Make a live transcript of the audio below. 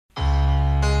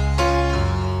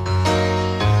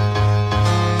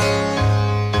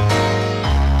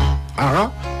aga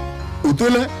o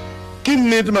tole ke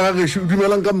nnete magagesho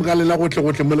dumelang ka mogalela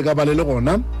gotle mo le ka bale le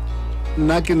gona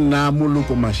nna ke nna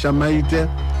moloko mashamaite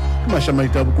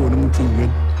a bokone mothube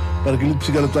ba re ke le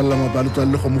tshika le tsalla mabale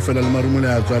tsalla go mo fela le marumo le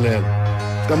a tswalela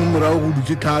ka mo morago go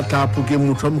dutse tlhatlhapo ke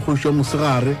motho wa mogosho wa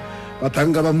mosegare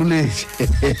batanga ba moletse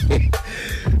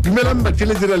dumelang ba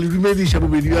tshele dira le dumedisha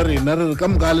bobedi ya rena re ka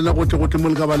mogale na gotle mo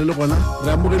le ka bale le gona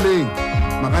re amogeleng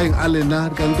magaeng a lena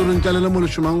ka ntoreng tla le mo le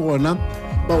shumang gona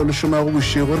ba o le shuma go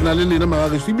bošego re na le lena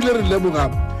magagesho ebile re leboga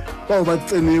bao ba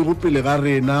tsene go pele ga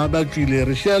rena ba tswile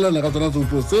re sheelana ka tsona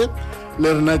tsopo se le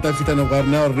rena ta fitana go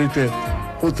rena re rete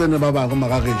go tsene ba bangwe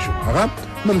magagesho aga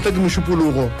mo mtaki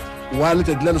mošupologo wa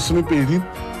letsatsi la 12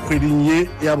 kgweding ye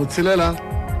ya botshelela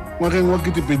ngwageng wa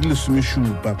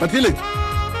 2017 patlheletse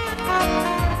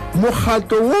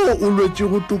mokgatlo wo o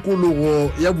lwetšego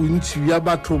tokologo ya bontši ya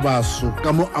bathobaso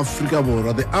ka mo Afrika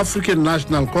Borwa the African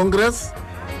National Congress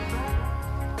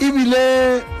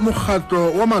ebile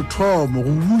mokgatlo wa mathomo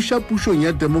go buša pušong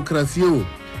ya demokrasi eo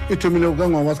e thomilego ka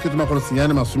ngwaga wa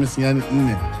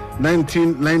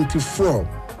 1994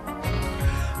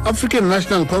 African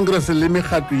National Congress le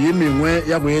mekgatlo ye mengwe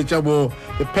ya boetša bo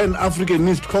the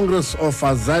Pan-Africanist Congress of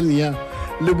Azania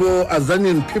le bo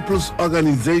Azanian People's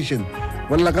Organization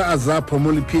wala ka AZAPO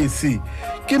mo le PAC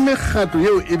ke mekgatlo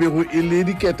yeo e bego e le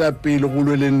diketapele go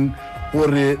lweleng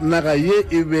gore naga ye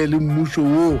e be le mmušo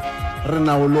wo re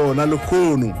na o lona le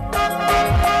khono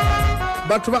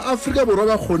batho ba Afrika Borwa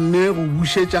ba kgonne go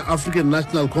bušetša African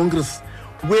National Congress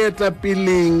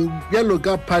boetapeleng bjalo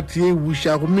ka party e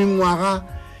bušago mengwaga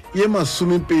ye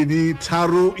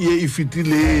 23 ye e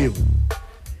fetilego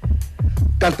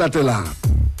ka tatelano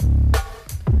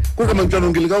go ka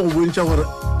mantšanong ke le ka go bontšha gore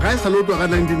ga e sa lotwa ka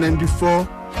 1994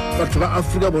 batho ba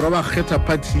Afrika Borwa ba kgetha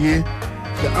party ye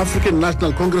the African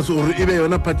National Congress gore e be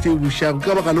yona party e bušago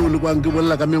ka baka leo le kwang ke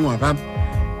bolela ka mengwaga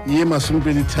ye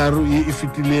 23 ye e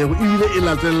fetilego ebile e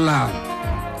latelelana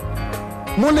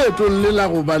mo leetong le la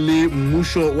go ba le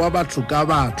mmušo wa batho ka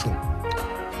batho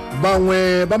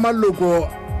bangwe ba maloko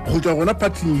go tswa gona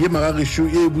party ye magagesho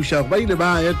e bušago ba ile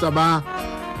ba eta ba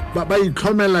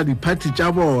itlhomela di-party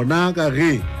tša bona ka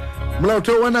ge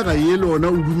molaotheo wa naga ye le ona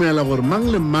o dumela gore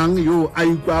mang le mang yo a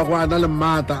ikwago a na le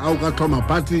maata a o ka tlhoma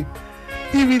party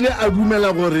ebile a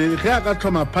dumela gore ge a ka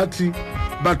tlhoma party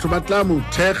batho ba tla mo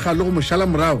thekga le go mo šala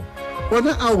morago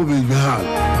bona a go bejalo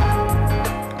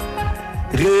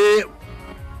ge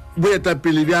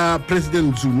boetapele bja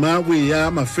president Zuma bo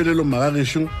ya mafelelo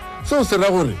magagesho seo se ra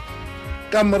gore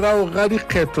ka morago ga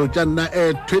dikgetho tša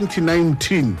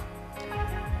 2019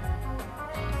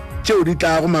 tšeo di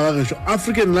tlago magagesho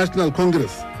African National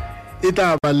Congress e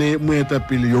tla ba le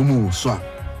moetapele yo moswa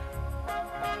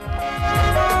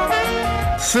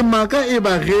semaka e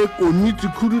ba ge komiti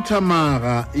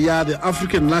khuduthamaga ya the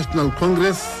African National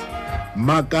Congress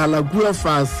makala kua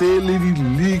fase le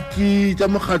diliki tša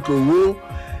mokgatlo wo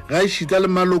ga e šita le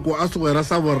maloko a segwera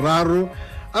sa boraro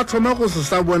a thoma go se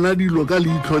sa bona dilo ka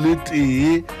leihlo le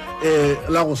tee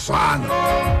la go swana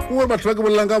gore batho ba ke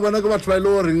bolelang ka bona ke batho ba ile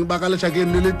goreng ba ka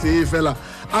letšhakeng le le tee fela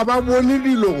a ba bone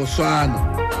dilo go swana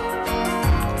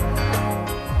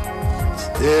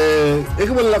e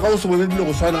ke bolela ka go se bone dilo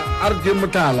go swana RJ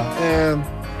Motlhala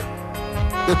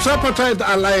the Tripartite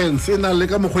Alliance e na le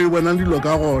ka mokgwa e bonang dilo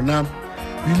ka gona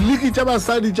diliki tša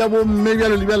basadi tša bomme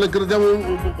bjale le bjale kere tša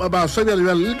baswa bjale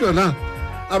le tšona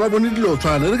a ba bone dilo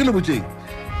tshwana re ke le botseng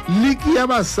liki ya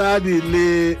basadi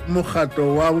le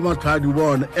mokgatlo wa bomathadi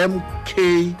bona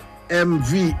MKMVA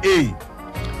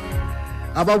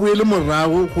a ba boele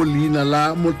morago go leina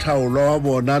la mothaolo wa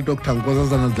bona Dr.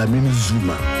 Nkosazana Dlamini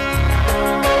Zuma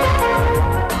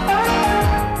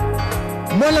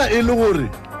mola e le gore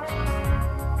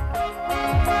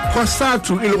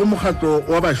COSATU e le go mokgatlo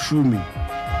wa bašomi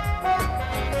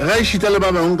ga e šita le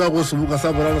ba bangwe ka go seboka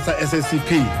sa boraro sa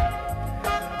SSCP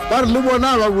ba re le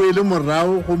bona ba boele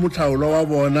morago go mothaolo wa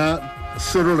bona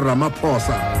Cyril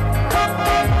Ramaphosa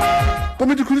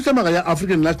komiti khuduthamaga ya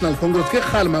African National Congress ke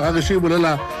kgale magagesho e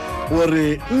bolela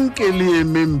gore nke le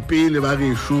emeng pele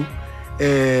bagesho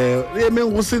le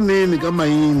emeng go se nene ka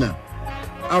maina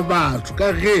a batho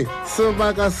ka ge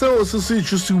sebaka seo se se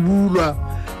itšho se bulwa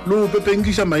le go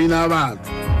pepenkiša maina a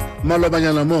batho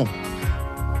malobanyana mo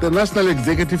the National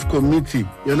Executive Committee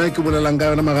yona ke bolelang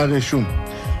ka yona magagesho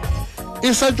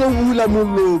e sa tšo bula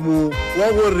molomo wa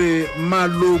gore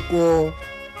maloko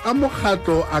a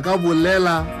mokgatlo a ka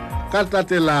bolela ka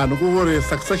tatelano go gore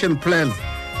succession plans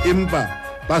empa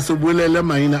ba se bolele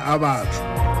maina a batho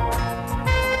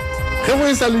ge go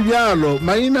isa le bjalo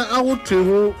maina a go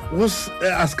thwego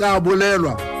a ska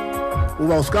bolelwa o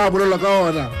ba o ska bolelwa ka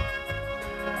ona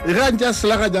e ga ntša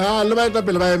selaga ja le ba eta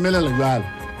pele ba emelela jalo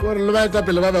gore le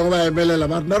baetapele ba bangwe ba emelela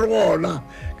ba rena re gona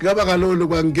ke ka baka leo le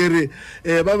kwankere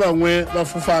ba bangwe ba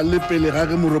fofa le pele ga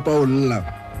ge moropa o lla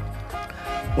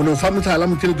o no fa motlhala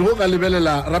motheledi go ka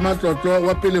lebelela ramatlotlo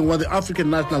wa peleng wa the African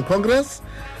National Congress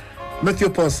Matthew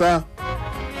Posa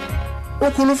o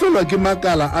kholofelwa ke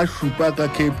makala a šupa ka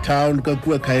Cape Town ka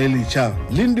kua Khayelitsha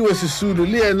Lindiwe Sisulu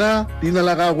le yena dina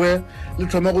la gagwe le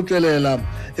thoma go tswelela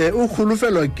o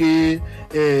kholofelwa ke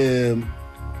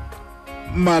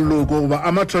maloko ba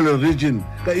Amathole region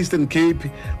ka Eastern Cape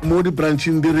mo di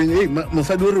branching di ring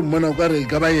mosadi o re mmona o ka re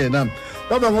ka ba yena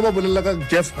ba bangwe ba bolela ka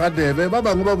Jeff Hadebe ba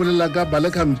bangwe ba bolela ka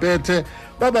Baleka Mpete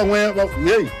ba bangwe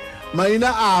maina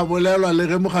a bolelwa le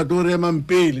ge mokgatlo re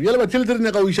mampele bjale ba tšhelete re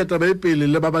nyaka o iša taba e pele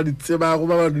le ba ba ditsebago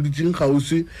ba ba duditseng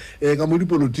kgausi ka mo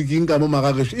dipolotiking ka mo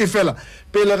magageso e fela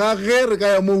pele ga ge re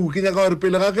ka ya moo ke nyaka gore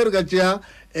pele ga ge re ka tšea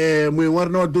moeng wa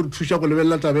rena wa tlo re thuša go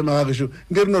lebelela taba e magageso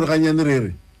nke re no re ganyane re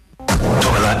re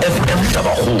Thomela FM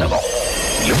tabakgolo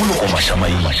le moloko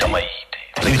mašamaite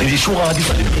re dišoga di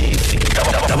sa le metse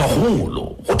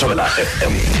tabakgolo go Thomela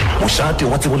FM mošate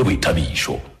wa tsebo le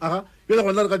boithabišo bjale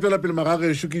gona re ka tswela pele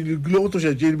magageso ke dile go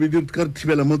tsoša tšedi ka re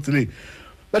thibela mo tseleng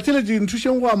batheletši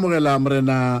nthušeng go amogela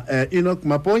morena Enoch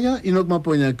Maponya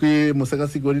ke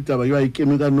mosekaseki wa ditaba yo a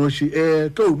ikeme ka noši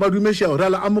tlo madumešiago re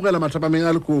ala amogela mathapameng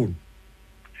a lekgono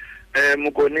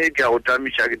mokone ke a go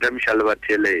tamiša le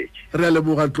batheletši re a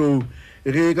leboga tlou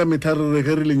ge ka methare re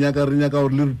ge re le nyaka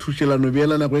gore le re thušelano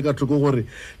beela nako e ka thoko gore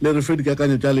le re fe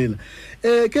dikakanyo tša lena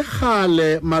ke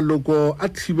kgale maloko a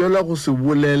thibelwa go se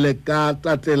bolele ka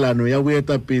tatelano ya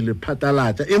boetapele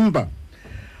phatalatša empa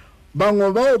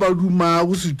bangwe bao ba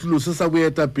dumago setulo se sa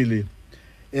boetapele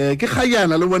ke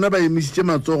kgajana le bona ba emisitše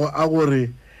matsogo a gore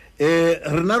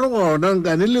rena re gona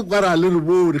nkane le kwara le re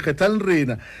bodi kgethang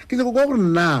rena ke nyako kwa gore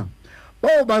nna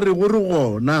bao ba re gore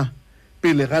gona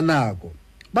pele ga nako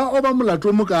ba oba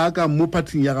molato mo ka mo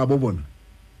parting ya ga bo bona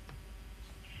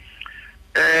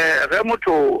ge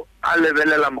motho a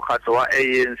lebelela mokgatlo wa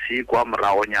ANC kwa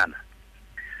moragonyana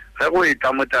ge go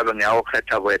eta mo tabeng ya go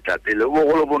kgetha boetapele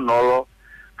bogolo bonolo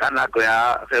ka nako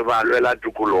ya ge ba lwela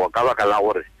tokologo ka baka la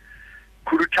gore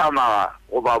khuduthamaga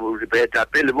goba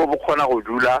boetapele bo kgona go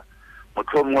dula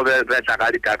mohlomongwe betla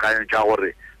ka dikakanyo tša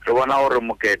gore re bona gore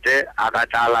mokete a ka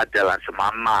tla latela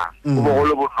semammang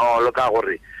bogolo bonolo ka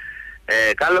gore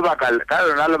ka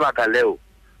lona lebaka leo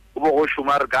o bo go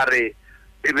šoma re ka re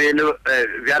e be le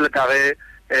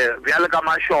bjale ka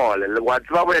mašole wa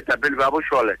tseba boetapele ba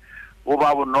bošole bo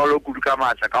ba bonolo kudu ka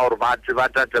maatla ka gore ba tseba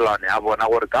tatelano ya bona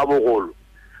gore ka bogolo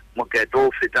mokete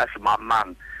o feta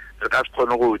semammang re ka se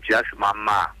kgone go tšea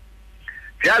semammang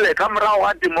bjale ka morago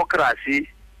ga democracy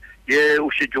ye o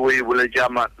šetše go e boletša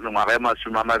mengwaga e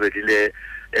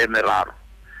 23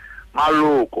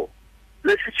 maloko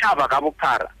le setšhaba ka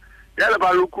bophara bjale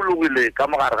ba lokologile ka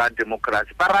mogare ga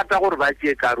democracy ba rata gore ba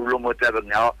tšee karulo mo tabeng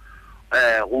ya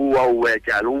go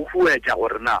uauetša le go fuetša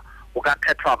gore na go ka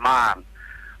khethwa mang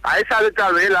ga e sa le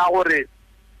talo e la gore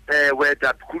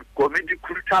komiti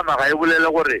khuduthamaga e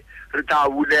bolele gore re tla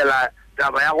bulela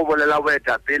taba ya go bolela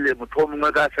boetapele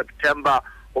mohlomongwe ka September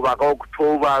goba ka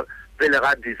October pele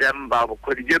ga December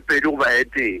bokgwedi tše pedi goba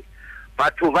eteng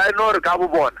batho ba e no re ka bo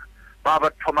bona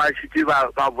ba thomašitše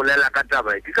ba bolela ka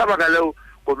taba ke ka baka leo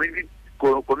komiti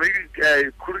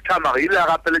khuduthamaga ile a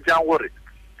gapeletšang gore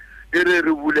e re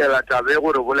bulela taba e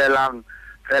gore bolelang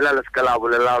fela le seka la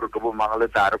bolela gore ke bomang le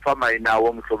tla re fa maina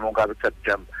ao mohlomong ka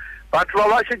September batho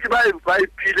ba šetše ba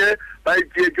iphile ba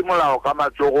itšeetse molao ka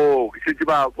matsogong šetše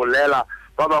ba bolela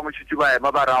ba bangwe šetše ba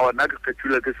ema ba ra gona ke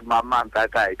kgethile ke semamang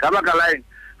kae ka baka la eng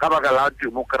ka baka la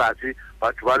democracy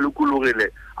batho ba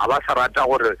lokologile a ba sa rata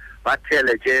gore ba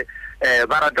theletše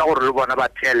ba rata gore le bona ba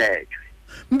theletše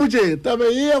mpotše taba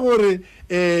e ya gore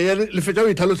le fetša o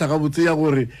itlhalosa gabotse ya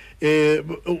gore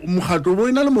mokgatlo bo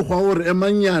e na le mokgwa wa gore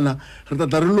emanyana re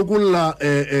tata re lokolola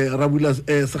ra bula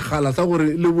sekgala sa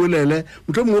gore le bolele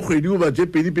motho mongwe kgwedi o batše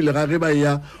pedi pele ga ge ba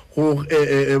ya go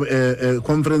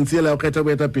conference ya go kgetha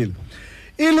boetapele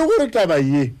e le gore taba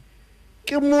ye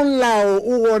ke molao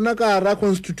o gona ka ra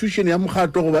constitution ya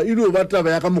mokgatlo goba e dio ba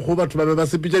taba ya ka mokgwa batho ba be ba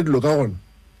sepetša dilo ka gona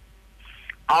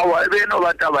awa e be no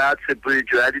ba taba ya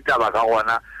tshepetšo ya ditaba ka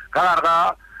gona ka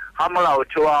gare ga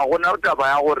molaotheo wa gona taba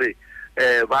ya gore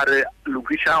ba re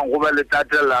lokišang go ba le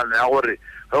tatelano ya gore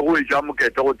ge go e tšwa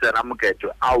mokete go tsena mokete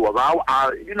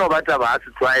awa e no ba taba ya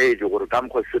setlwaedi gore ka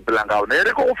mokgwa sepelang ka gona e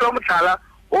re ke go fe motlhala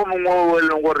o mongwe o e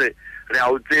leng gore re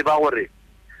a o tseba gore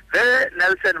ge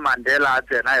Nelson Mandela a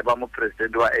tsena e ba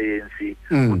mopresidente wa ANC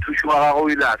mothuši wa gagwe o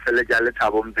ile a feletša le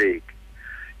Thabo Mbeki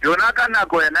yona ka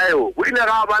nako yena eo o ile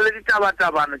ga ba le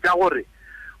ditabatabano tša gore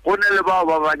go ne le bao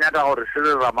ba ba nyaka gore se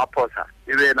le Ramaphosa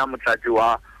e be ena motlatši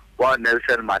wa wa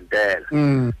Nelson Mandela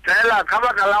fela ka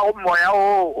baka la go moya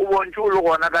o bontse o le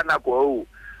gona ka nako o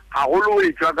ga go lo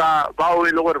etswa ka ba o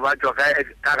ile gore ba tswa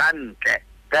ka ntle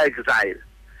ka exile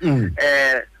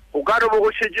o ka re bo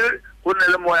go shetse go ne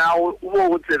le moya o bo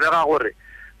go tsebega gore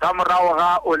ka morago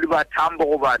ga Oliver Tambo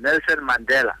goba Nelson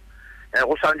Mandela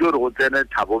go santse gore go tsene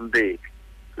Thabo Mbeki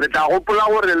le tla gopola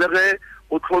gore le ge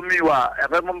o tlhomiwa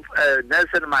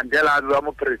Nelson Mandela a ba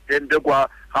mo presidente kwa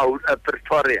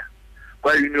Pretoria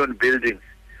kwa Union Buildings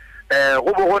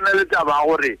go bo gona le taba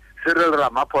gore Cyril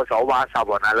Ramaphosa o ba sa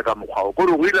bona le ka mokgwa go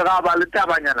re go ile ga ba le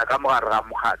tabanyana ka mogare ga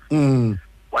mokgatlo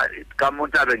ka mo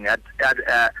tabeng ya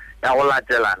go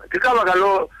latelana ke ka baka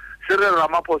lo Cyril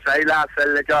Ramaphosa ile a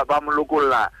felletša ba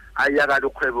molokolla a ya ka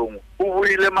dikgwebong o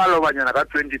buile malobanyana ka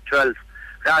 2012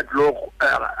 ga tlo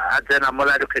a tsena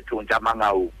mola dikgethong tša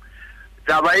mangaung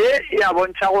taba ye ya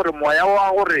bontšha gore moya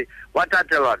wa gore wa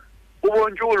tatelwana o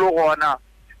bontše o le gona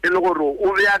e le gore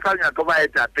o beakanya ka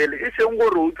baetapele e seng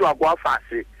gore o tswa kwa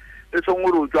fase e seng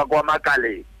gore o tswa kwa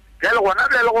makaleng jale gona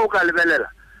bjale go ka lebelela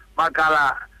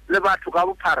makala le batho ka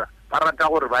bophara ba rata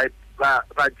gore ba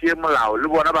tšee molao le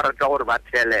bona ba rata gore ba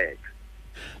theeletse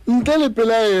ntle le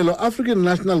pelaelo African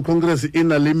National Congress e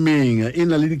na le menga e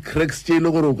na le di-cracks tše e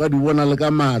le gore o ka di bona le ka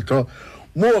matlho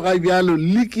mo ga bjalo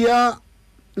league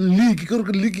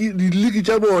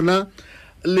tša bona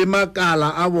le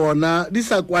makala a bona di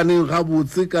sa kwaneng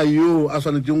gabotse ka yo a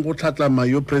swanetšeng go tlhatlama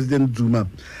yo President Zuma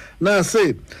na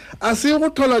se a se go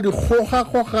thola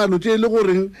dikgogakgogano tše e le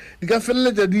goreng di ka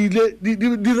feleletša di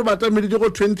re batameditše go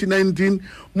 2019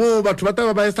 mo batho ba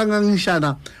taba ba e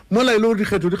sangangišana mola e le gore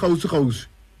dikgetho di gausi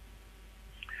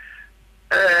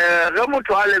ge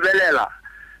motho a lebelela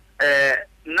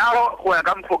nna go ya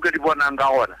ka mokgwa ke di bonang ka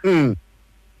gona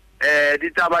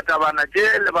ditabatabana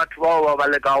tše le batho bao ba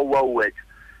le ka ua uetša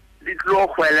di tlo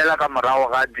hwelela ka morago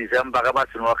ga December ge ba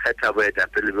seno kgetha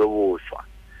boetapele be boswa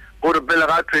gore pele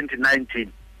ga 2019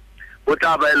 o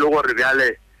tla ba e le gore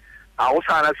bjale ga go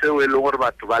sana seo e le gore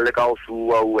batho ba le ka go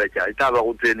sua uetša e tla ba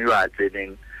go tsene yo a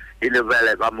tseneng e le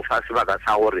bjale ba mo fa sebaka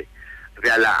sa gore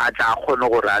bjale a tla kgone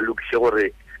gore a lokiše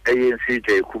gore ANC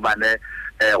tše ikhumane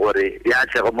gore ya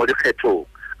tlhego mo dikgethong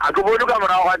a ke bone ka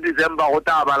morago ga December go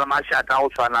tla ba le mašata go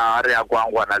tshwana a re ya kwang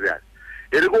gona bjale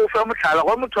e re ko o fe motlhala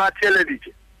go motho a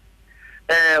theeleditše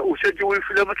o šetse o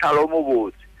ifile motlhala o mo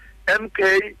botse MK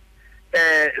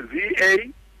VA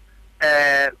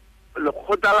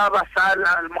lekgotla la basadi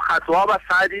mokgatlo wa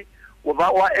basadi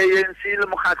wa ANC le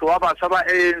mokgatlo wa baswa ba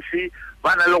ANC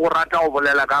ba na le go rata go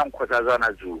bolela ka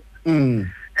Nkosazana Zuma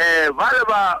vale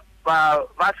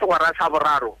ba segwara sa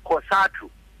boraro COSATU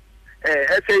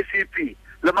SACP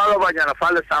le malobanyana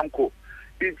fa le Sanko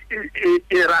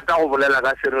e rata go bolela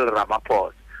ka Cyril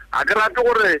Ramaphosa a ke rate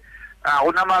gore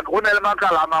go na le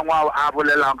makala a mangwe a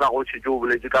bolelang ka go tšhetše o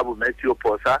boletše ka bo Matthew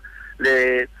Posa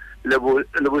le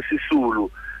bo Sisulu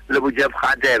le bo Jeff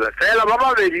Gadebe fela ba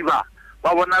babedi ba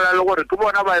bonala le gore ke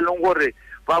bona ba e leng gore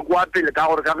ba kwa pele ka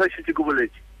gore ka ge šetse ke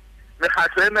boletše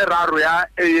mekgatlo e meraro ya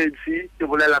ANC e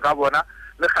bolela ka bona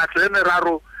mekgatlo e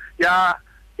meraro ya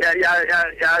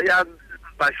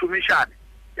bašomišane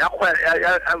ya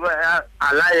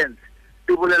alliance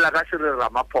e bolela ka Cyril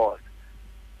Ramaphosa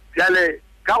bjale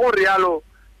ka go rialo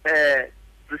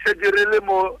re se dirile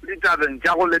mo ditabeng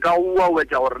tša go leka ua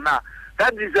wetša gore na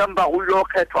ka December go ile go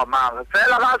kgethwa mang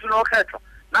fela ga a se no kgethwa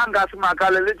nna nka se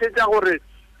makale le tše tša gore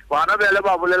bona bjale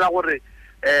ba bolela gore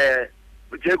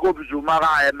Jacob Zuma ga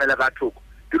a emele ka thoko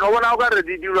ke no bona o ka re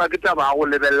di dirwa ke taba ya go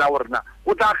lebelela gore na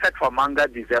o tla kgethwa mang ka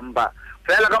December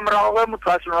fela ka morago ge motho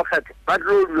a se no kgethwa ba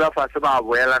tlo dula fase ba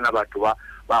boelana batho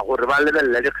ba gore ba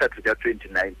lebelele dikgetho tša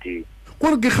 2019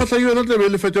 gore ke kgatla yona tlabe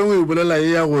le fetšang o e bolela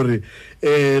e ya gore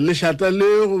lešata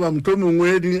le goba motho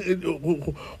mongwe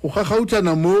go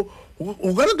gagautšana mo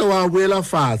o ka rata wa boela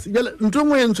fase jale ntho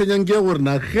ngwe e ntshwenyang ke ya gore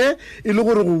na ge e le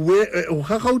gore go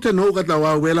gagautšana o ka tla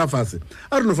wa boela fase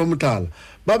a re no fa motlhala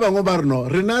ba bangwe ba reno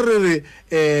rena re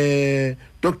re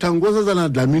Dr. Nkosazana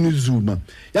Dlamini Zuma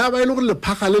ya ba e le gore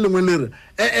lephaga le lengwe le re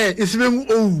e sebeng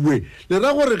ouwe le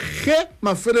ra gore ge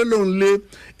mafelelong le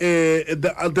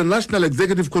the National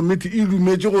Executive Committee e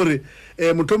dumetše gore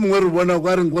motho mongwe re bona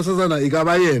ka re Nkosazana e ka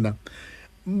ba yena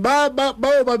bao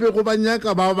ba bego ba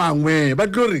nyaka ba bangwe ba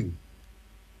tlo reng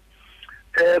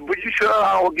botsišo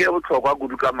ga go ke botlhokwa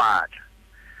kudu ka maatla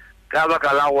ka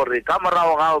baka la gore ka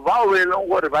morago ga bao e leng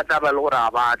gore ba taba le gore ga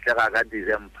ba atlega ka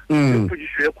December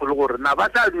potsišo e kgolo gore na ba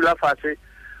tla dula fase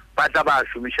ba tla ba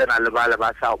šomišana le bale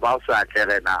ba se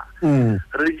atlege na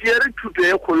re tšere thuto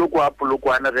e kgolo kwa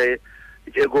polokwane ge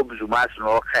Jacob Zuma a se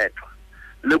no kgethwa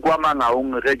le kwa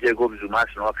mangaung ge Jacob Zuma a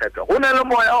se no kgethwa go ne le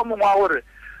moya o mongwe wa gore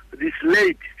di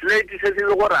slate se se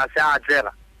le gore a se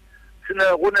atlega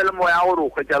sene go ne le moya gore o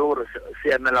khwetsa gore se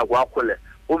emela kwa khole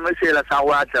go mesela sa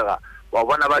go atlega wa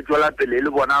bona ba tšwela pele le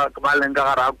bona ba leng ka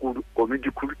gara komiti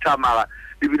khudutamaga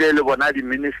ebile le bona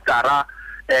di-ministera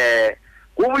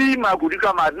go boima kudu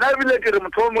ka madi nna ebile ke re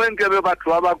motho o mongwe nkebe batho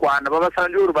ba ba kwana ba ba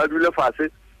tshwanetse gore ba dule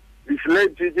fase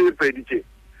di-slate tse pedi tse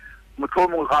motho o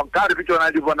mongwe ka re ke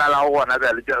tsona di bonala go gona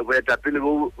boetapele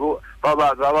ba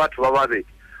batho ba babedi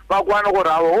ba kwane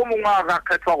gore o mongwe a ka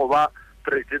kgethwa go ba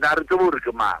president a re tse gore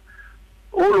ke mang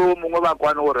o le o mongwe ba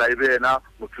kwane gore a ebe ena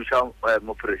mothuša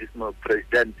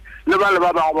mopresident le ba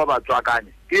bangwe ba ba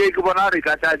tswakanye ke bona re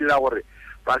ka tla dira gore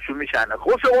ba šomišane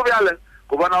go se go bjale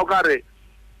go bona o ka re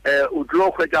o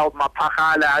tlo khwetsa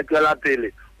maphagale a tswela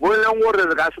pele go leng gore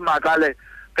re ka se makale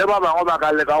ke ba bangwe ba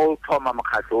ka le ka go thoma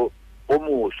mokgatlo o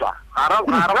moswa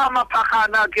ga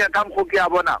maphagana ke ka mgo ke a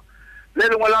bona le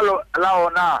lengwe la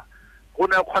ona go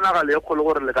ne kgona le kgolo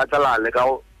gore le ka tsala le ka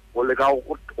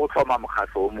go thoma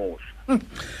mokgatlo o moswa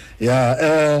ya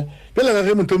pele ga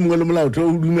ge motho mongwe le molaotho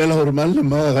o dumela gore mang le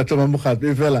mang ga thoma mokgatlo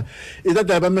e fela e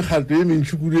tla ba mekgatlo e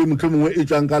mentši kudu e motho mongwe e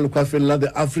tswang ka lekhwafeng la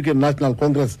the African National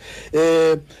Congress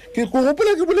ke go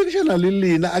gopola ke bolekišana le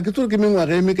lena a ke tsore ke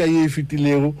mengwaga e meka ye e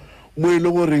fetilego mo e le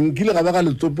goreng kile ga ba ga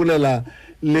le tsopolela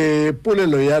le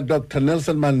polelo ya Dr.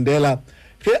 Nelson Mandela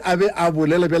ge a be a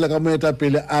bolela bjale ka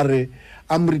moetapele a re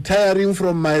I'm retiring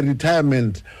from my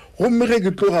retirement gomme ge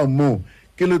ke tloga mo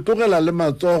ke le tlogela le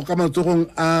matsogo ka matsogong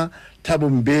a Thabo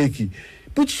Mbeki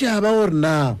potšiša ba gore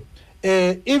na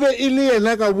e be e le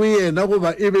yena ka bo yena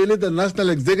goba e be le the National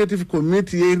Executive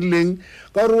Committee e rileng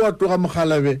ka gore wa toga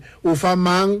mogalabe o fa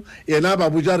mang yena ba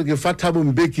botša re ke fa Thabo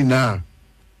Mbeki na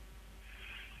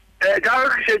ka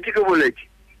ke šetše ke boletse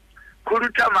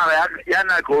khudutamaga ya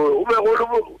nako o be go le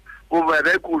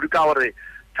bobebe kudu ka gore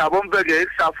Thabo Mbeki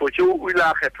sa fotše o ile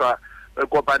a kgethwa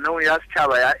kopanong ya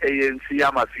setšhaba ya ANC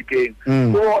ya Mafikeng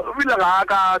o bile ga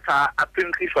ka sa a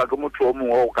pinkišwa ke motho o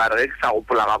mongwe o ka re ke sa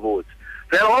gopola gabotse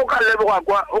fela o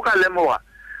ka lemoga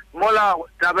mola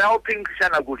taba ya go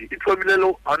pinkišana kudu e thomile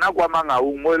le gona kwa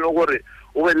mangaung mo e leng gore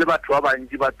o be le batho ba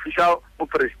bantši ba thuša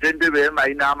mopresidente be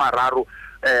maina a mararo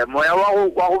moya wa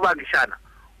go bakišana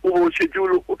o bo tšhetše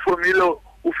o thomile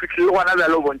o fitlhile gona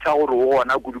bjale o bontšha gore o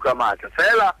gona kudu ka maatla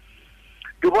fela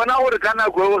ke bona gore ka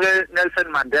nako eo ge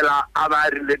Nelson Mandela a ba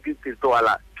rile ke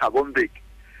titoala Thabo Mbeki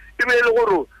e be e le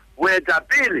gore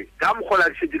boetapele ka mokgola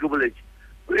ke šetše ke boletse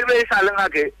e be e sa le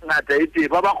ngata e tee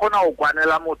ba kgona go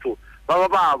kwanela motho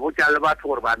ba botša le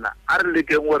batho gore bana a re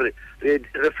lekeng gore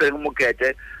re feng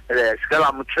mokete se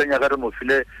la motshwenya ge re mo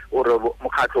file gore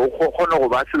mokgatlo o kgone go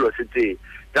ba selo se tee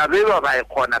tabe ba e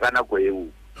kgona ka nako eo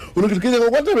o re ke go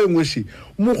kwa tabengweši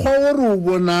mokgwa gore o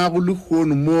bonago le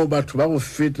kgono mo batho ba go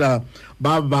feta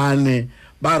ba bane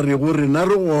ba re gore na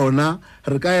re gona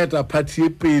re ka eta party e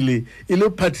pele e le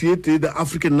party e tee the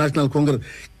African National Congress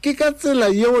ke ka tsela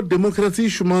yeo democracy e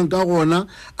šomang ka gona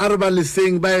a re ba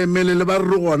leseng ba emele le ba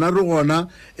re gona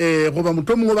goba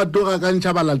motho mongwe ba toga ka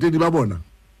ntšha balatedi ba bona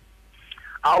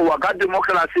aowa ka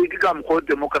democracy ke ka mokgwa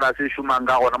democracy e šomang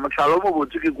ka gona motlhalo o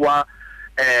mobotse ke kwa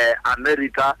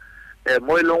America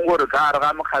mo e leng gore ka gare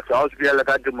ga mekgatlo a o se bjale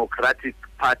ka Democratic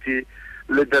Party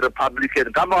le the Republican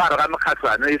ka mo gare ga mekgatlo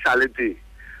ano e sa le tee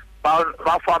ba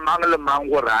fa mang le mang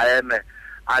gore a eme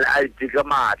a itike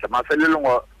maatla mafelelong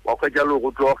wa khwetša le go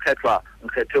tlo kgethwa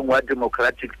nkgetheng wa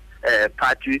Democratic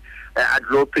Party a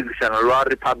tlo phedišana le wa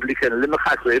Republican le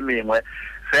mekgatlo e mengwe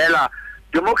fela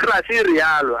democracy e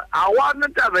rialo a wana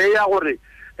taba e ya gore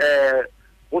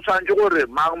go tshwanetse gore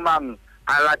mang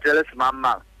a latele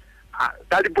semang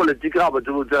ka dipolotiki ga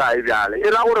botsebotse ga e bjale e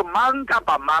ra gore mang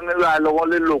kapa mang e ba le go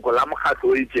leloko la mokgatlo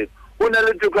o itseng o ne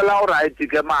le toko la gore a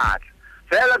itike maatla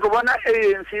fela ke bona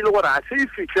ANC le gore a se e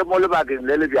fitlhe mo lebakeng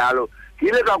le le bjalo ke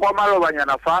ile ka kwa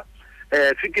malobanyana fa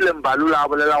Fikile Mbalula a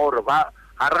bolela gore ga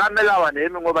re ga melawana e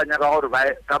mengwe ba nyaka gore ba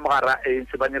ka mogara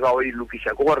ANC ba nyaka go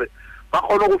ilokiša ke gore ba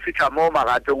kgone go fitlha mo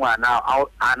magateng ana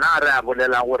a re a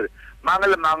bolela gore mang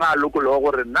le mang a lokolego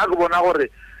gore nna ke bona gore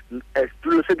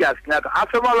tulo se ke a senyaka a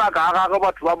fe mabaka a gage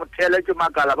batho ba motheletše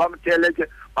makala ba motheletše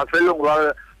mafelong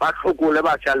ba tlhokole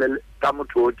ba tšhale ka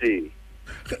motho o tee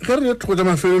ge re tlhokotša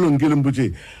mafelelong ke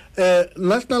lempotse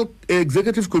National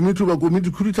Executive Committee ba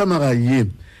komiti khuduthamaga ye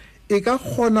e ka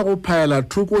kgona go phaela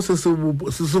thoko se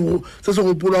se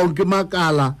gopolwago ke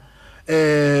makala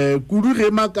kudu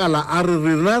ge makala a re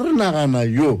rena re nagana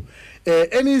yo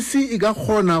NEC e ka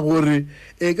kgona gore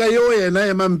e ka yo yena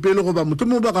emampele goba motho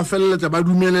mongwe ba ka feleletša ba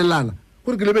dumelelana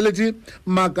gore ke lebeletse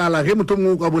makala ge motho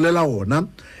mongwe o ka bolela gona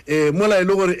mola e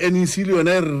le gore NEC le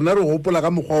yona rena re gopola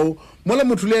ka mokgwa o mola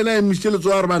motho le yena emišitše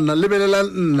letsoa gore banna lebelela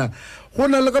nna go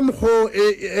na le ka mokgo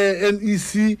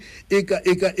NEC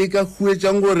e ka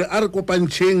huetsang gore a re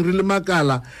kopantšheng re le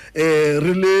makala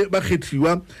re le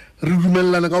bakgethiwa re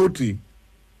dumelelana ka o teng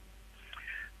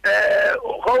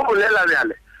go bolela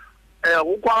bjale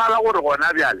go kwagala gore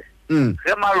gona bjale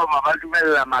ge maloma ba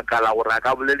dumelela makala gore a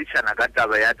ka boledišana ka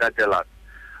taba ya tatelano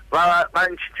ba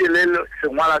ntšhitše le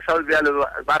sengwala sa bjale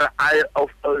ba re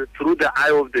through the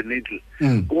eye of the needle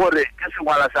gore ke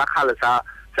sengwala sa kgale sa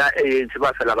ANC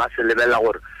ba fela ba se lebelela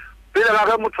gore pele ba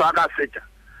ge motho a ka fetša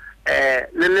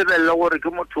le lebelele gore ke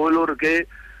motho o le gore ke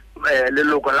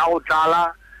leloko la go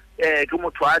tlala ke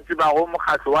motho a tsebago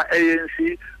mokgatlo wa ANC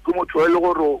ke motho o le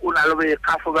gore o na le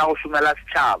boikgafo ba go šomela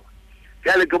setšhaba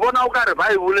jale ke bona o ka re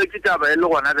ba e boletse taba e le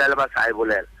gona bjale ba sa e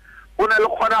bolela go na le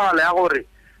kgonagalo ya gore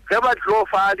ge ba tlo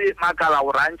fa di makala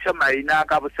go rantšhe maina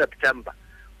ka bo September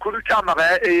khuduthamaga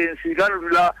ya ANC ka no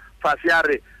dula fase ya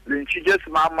re le ntšhitše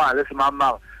semangmang le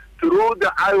semangmang through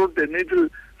the eye of the needle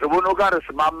re bone o ka re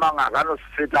semangmang a ka no se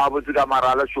feta botse ka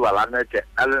marala tšoba la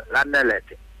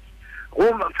nnelete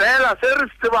fela se re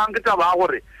se tsebang ke taba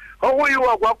gore go go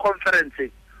iwa kwa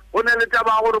conferenceng go ne le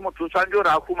taba gore motho o tshwanetse gore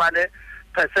a humane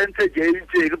percentage e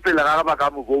itseng pele ga ba ka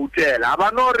mo voutela ba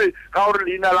no re ka gore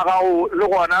leina la gago le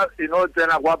gona e no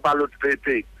tsena kwa ballot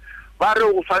paper ba re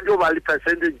o tshwanetse ba le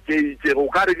percentage e itseng o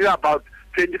ka re ke about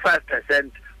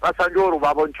 25% ba tshwanetse gore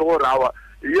ba bontšhe gore awa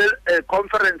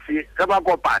conference ge ba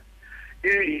kopane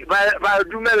ba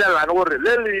dumelelane gore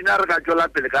le leina re ka tšwela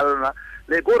pele ka lona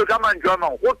le gore ka mantšu a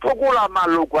mangwe go thokola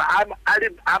maloko a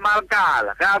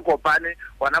makala ge a kopane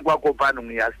gona kwa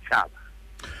kopanong ya setšhaba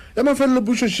ya mafelelo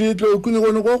pušo šetle o kune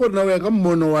gone go gore na o ya ka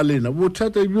mmono wa lena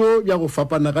bothata bjo bja go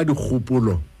fapana ka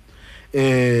dikgopolo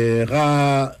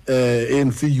ga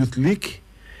ANC Youth League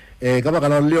ka baka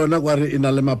la le yona kwa re e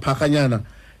na le maphakanyana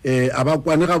a ba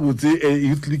kwane ga botse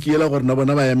Youth League yela gore na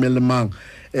bona ba emele mang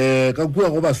ka kua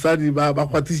go basadi ba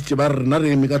kgwatisitše ba rena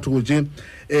re eme ka thokotše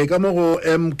ka mo go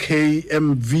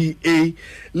MKMVA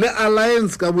le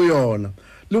Alliance ka bo yona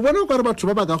le bona o ka re batho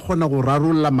ba ba ka kgona go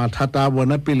rarolla mathata a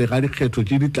bona pele ga dikgetho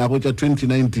tše di tlago tša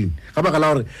 2019 ka baka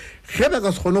la gore ge ba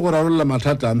ka se kgone go rarolla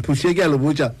mathata mphušie ke a le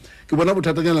botša ke bona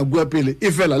bothata ke na bua pele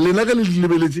e fela lena ge le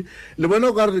lebeletše le bona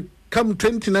o ka re come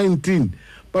 2019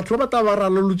 batho ba ba tla ba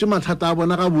rarolotše mathata a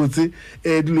bona ga botse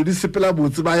dilo di sepela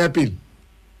botse ba ya pele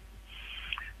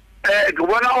ke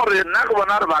bona gore nna ke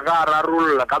bona re ba ka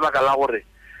rarololla ka baka la gore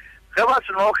ge ba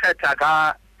se no kgetha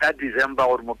ka December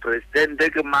gore mopresidente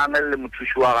ke mang le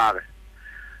mothuši wa gagwe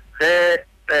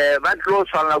ge ba tlo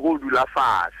tshwanela go dula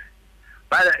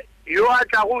fase yo a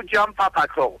tla go tšea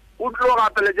mphapatlhogo o tlo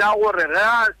gapele ja gore ge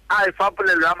a e fa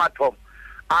polelo ya mathomo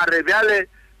a re bjale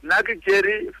nna ke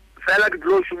tšeri fela ke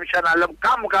tlo šomišana le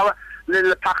ka moka le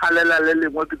lephagalela le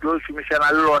lengwe ke tlo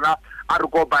šomišana le lona a re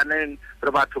kopaneng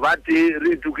re batho ba tee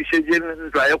re itukišetšeng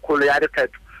ntwa e kgolo ya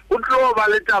dikgetho o tlo ba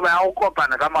le taba ya go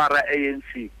kopana ka mogara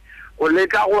ANC o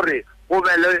leka gore go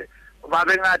be le ba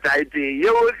bengata e tee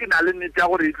yeo ke na le nnete ya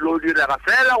gore e tlo direga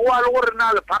fela go a le gore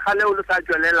na lephaga leo le sa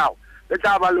tswelelago le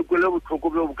tla ba le kwele botlhoko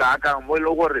bjo bokaakang mo e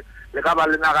le gore le ka ba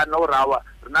le nagane gore awa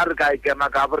rena re ka ikema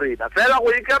ka borena fela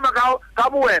go ikema ka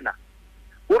bowena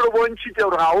o re bontšhitše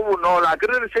gore ga go bonola ke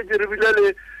re šetse re bile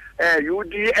le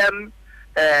UDM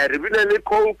re bile le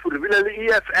COPE re bile le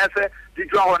EFF di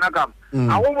tswa gona kamo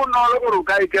ga go bonolo gore o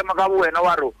ka ikema ka bowena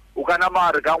wa re o ka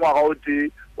nama re ka ngwaga o tee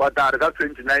wa tare ka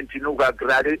 2019 o ka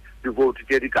kry-a di-vote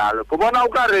tše dikalo ke bona o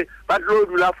ka re ba tlo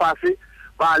dula fase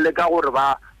ba leka gore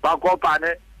ba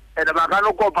kopane ande ba ka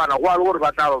no kopana go a le gore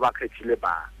ba tla ba kgethile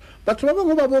bang batho ba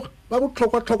bangwe ba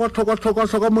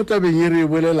botlhokwa mo tabeng e re e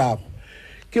bolelago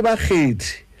ke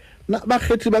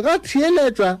bakgethi ba ka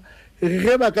thieletša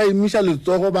ge ba ka emiša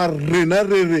letsogo ba rena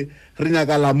re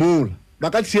nyaka lamola ba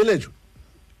ka thieletšwa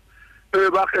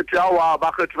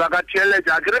bakgethi ba ka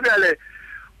thieletša ke re bjale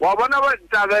wa bona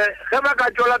tabe ge ba ka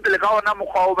tšwela pele ka gona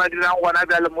mokgwa o ba dirang gona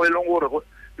bjale mo e leng gore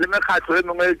le mekgatlo e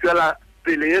mengwe e tšwela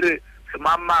pele e re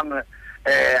semangmang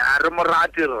a re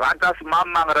morati rata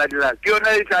semangmang ra dira ke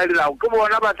yona e tla dirago ke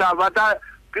bona ba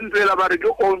ke ntsela ba re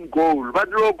ke own goal ba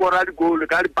tlo kora di-goal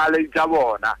ka dipaleng tša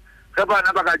bona ge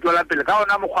bana ba ka tšwela pele ka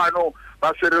gona mokgwano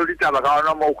ba swereo ditaba ka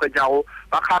gona mo o kgetšago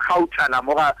ba kgakgautšhana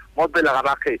mo pele ga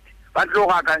bakgethi ba tlo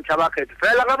go akantšha bakgethi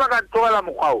fela ge ba ka tlogela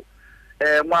mokgwao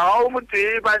ngwaga o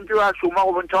motee ba ntse ba šoma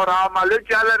go bontšha gore a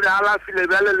malwetse a le re alafile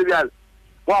bjale le bjale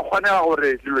go a kgonega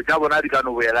gore dilo tša bona di ka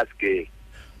no boela sekeng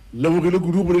lebogile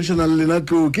kudu go boledišana le lena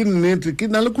tloo ke nnete ke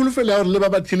na le kholofelo ya gore le ba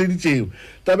ba theleditšeo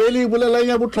taba e le e bolelang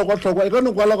ya botlhokwa-tlhokwa e ka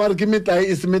no kwala gore ke metae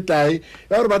e se metae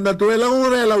ya gore banna togelang go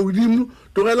reela godimo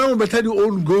togelang go betha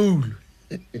di-own goal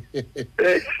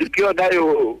ke yona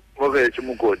yo mogetše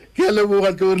mokone ke a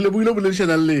leboga tloo re lebogile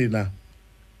boledišana le lena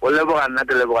o leboga nna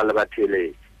ke leboga le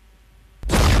batheletši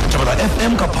Tabala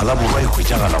FM ka phala borwa e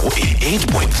khwetjagala go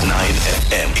 88.9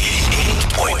 FM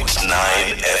 88.9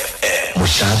 FM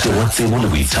Mošate wa tsebo le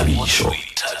boithabišo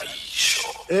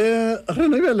re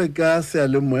ne bjale ka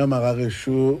sealemoya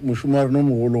magagesho mošomo wa rena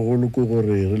mogologolo ke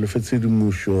gore re lefetse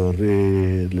dimmušo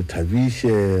re le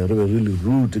thabiše re be re le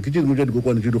rute ke tše dingwe tša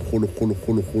dikokwane tše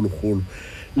dikgolo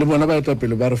le bona ba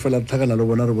etapele ba re fela tlhakana le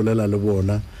bona re bolela le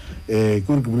bona ke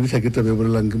gore ke bolediša ke tabe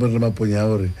bolelang ke morena maponya ya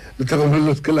gore le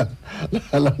tlhokomelo se ke la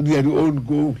dia di-own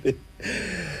goal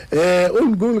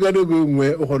own goal ka nako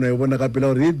nngwe o kgona e bona ka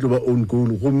pela gore e tlo ba own goal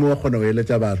gomme wa kgona go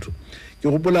eletša batho ke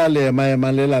gopola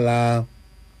leemaema lela la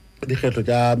dikgetho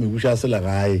tša mebuša ya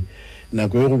selegae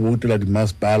nako e go boutela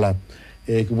dimasepala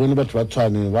ke bone batho ba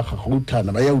tshwane ba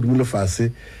gagauthana ba ya godimo lefase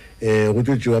go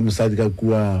tšetšewa mosadi ka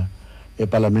kua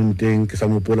parlamenteng ke sa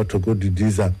mopola thoko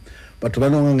didiza batho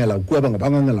ba ngangela kua bangwe ba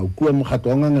ngangela kua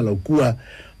mokgatlo wa ngangela kua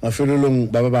mafelelong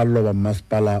ba ba loba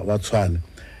masepala wa tshwane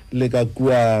le ka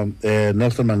kua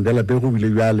Nelson Mandela be go bile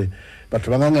bjale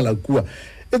batho ba ngangela kua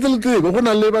e tletlebo go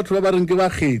na le batho ba ba reng ke ba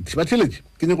kgethi ba tšheletse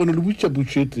ke ne go ne le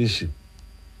butšabutšetše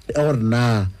gore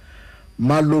na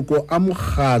maloko a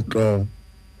mokgatlo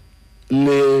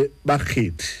le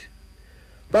bakgethi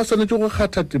ba swanetše go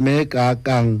kgatha teme ka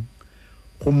kang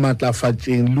go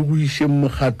matlafatšeng le go išeng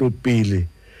mokgatlo pele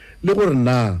le gore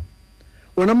na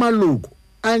ona maloko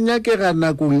a nyakega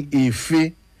nakong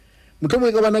efe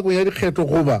mohlomongwe ka ba nakong ya dikgetho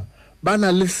goba ba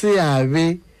na le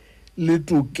seabe le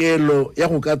tokelo ya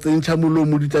go ka tsentšha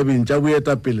molomo ditabeng tša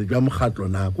boetapele bja mokgatlo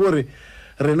na gore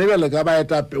re ne bjale ka ba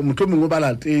etape mohlomongwe ba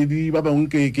latedi ba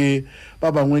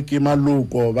bangwe ke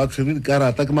maloko ba tshwere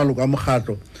dikarata ke maloko a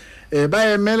mokgatlo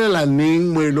ba emelela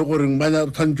neng mo e le goreng ba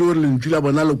tshwantse gore lentswe la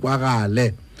bona le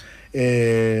kwagale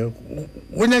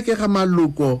go nyakega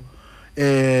maloko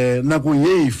nakong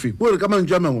ye efe gore ka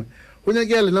mantswe a mangwe go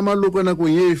nyakega lena maloko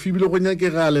nakong ye efe ebile go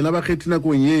nyakega lena bakgethi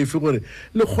nakong ye efe gore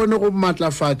le kgone go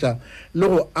matlafatša le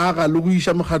go aga le go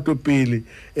iša mokgatlo pele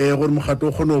gore mokgatlo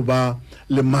o kgone go ba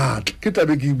le maatla ke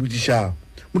tabe ke ibotsišang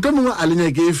motho mongwe a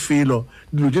lenya ke e felo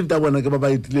dilo tše di ta bona ke ba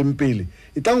ba etileng pele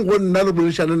e tlang go nna le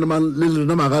boledišane le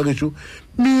lena magagesho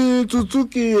metsotso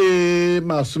ke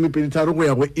 23 go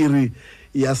ya go iri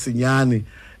ya senyane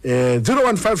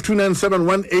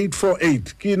 0152971848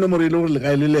 ke nomoro e le gore le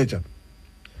ka e leletša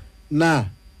na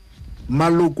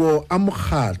maloko a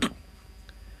mokgatlo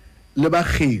le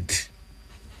bakgethi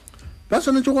ba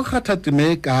swanetše go kgatha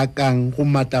teme ka kang go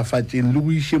matlafatšeng le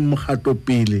go išeng mokgatlo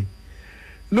pele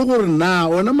le gore na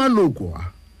ona maloko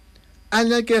a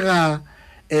nyakega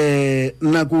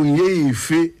nakong ye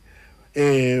efe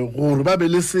gore ba be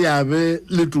le seabe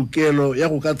le tokelo ya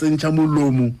go ka tsentšha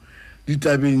molomo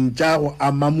ditabeng tša go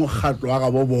ama mokgatlo wa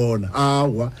ga bo bona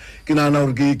awa ke nagana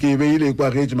gore ke beile e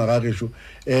kwagetše magagesho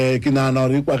ke nagana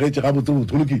gore e kwagetše ga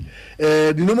botsebotse go lokile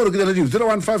dinomoro ke tsena dilo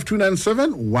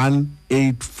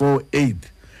 0152971848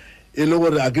 e le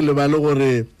gore a ke lebale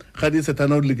gore ga di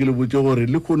setana gore le ke le botse gore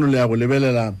le kgono le ya go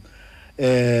lebelela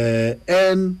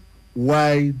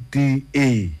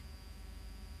NYDA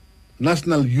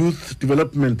National Youth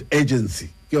Development Agency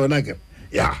ke yona ke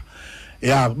ya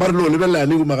ba re lo lebelela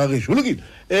ne go magagesho lokile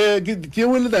ke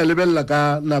wele da lebelela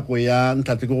ka nako ya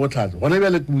ntlhatse ke go tlhatsa gona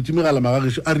bjale ke botse megala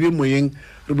magagesho a re moyeng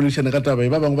re boledišane ka taba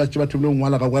ba bangwe ba tše ba thomile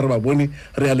ngwala ka kwa re ba bone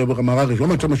re ya leboga magagesho wa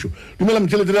mathomasho dumela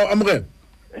motšhelete le amogela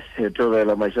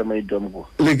tobela mašamaitomko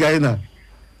le kae na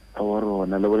a wa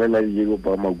rona le bolela dijeko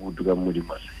pa makutu ka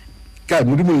modimole kae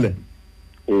modimolle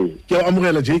ke a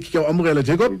amogela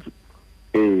jacob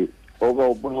o ka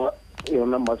opola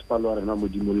yona masepala wa rena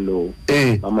modimolleo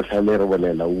ba motlhale re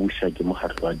bolela buša ke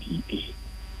mokgatlo wa DA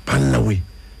banna we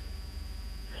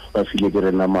ba file ke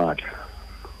rena maatla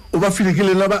o ba file ke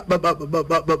lena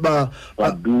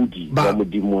badudi ba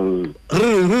modimolleo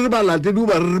re ba latedi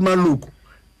ba re maloko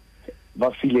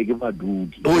ba file ke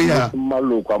badudi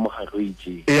maloko a mokgatlo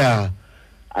itse a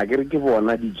ke re ke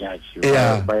bona di-judge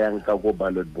ba yang ka go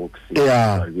ballot box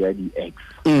ya di-X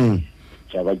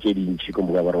tša ba tše dintšhi ko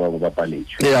moka ba re bangwe ba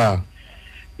paletšwe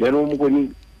leno o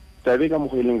mokone tabe ka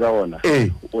mokgwa e leng ka ona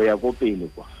o ya ko pele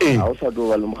kwa ga o sa tlo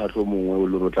ba le mokgatlho mongwe o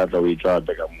le re o tlatla o e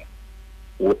tšwape ka mo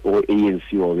o ANC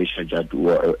wa beša tša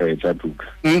tuka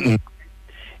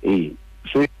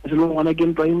so se le ngwana ke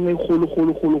ntwa engwe kgolo e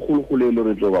le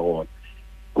re tlo ba gona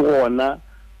ke gona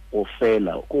go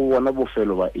fela go bona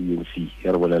bofelo ba ANC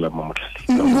ya re bolela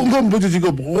mamotlhale go mpotse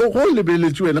go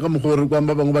lebeletse wena ka mokgwa re kwang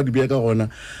ba bangwe ba di bea ka gona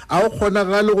a o kgona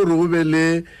gale gore go be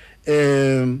le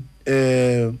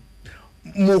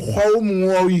mokgwa o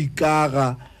mongwe wa o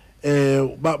ikaga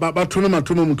ba thone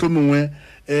mathomo motlho mongwe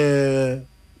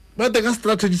ba teka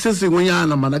strategy se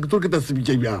sengwenyana mana ke tlo ke ta se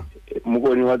bitša bjang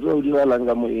mokoni wa tseo di balang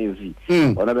ka mo ANC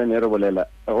bona bene re bolela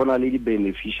gona le di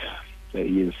beneficiaries tsa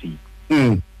ANC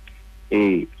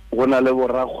go na le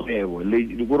borakgwebo le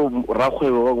gore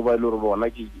rakgwebo ba le re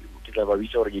bona ke tla ba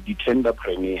bitsa gore ke di-tender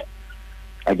premier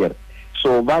akere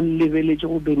so ba lebeletse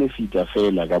go benefita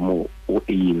fela ka mo o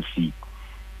ANC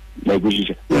like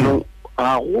we no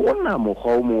a gona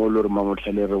mokgwa o mongwe le re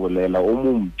mamotlhale re bolela o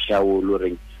mo mpšha o le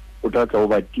reng o tla tla o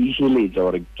ba tiišeletša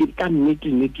gore ke ka nnete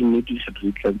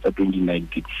certificate tsa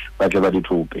 2019 ba tle ba di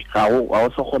thope ga o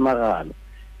sa kgonagala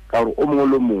ka gore o mongwe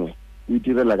le mongwe o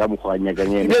itirela ka mokgwa a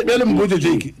nyakanyene bjale mpotse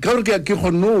jake ka gore ke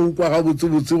kgonne o kwa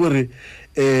gabotsebotse gore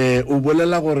o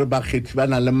bolela gore bakgethi ba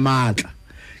na le maatla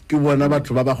ke bona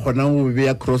batho ba ba kgonang go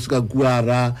beya cross ka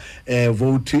kuara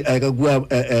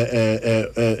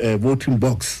voting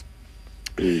box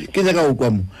ke nyaka go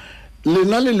kwa mo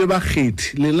lena le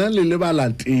bakgethi lena le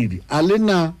balatedi a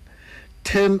lena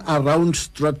turn around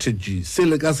strategy se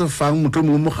le ka se fang motho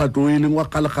mongwe mokgatlo o e leng wa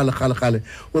kgale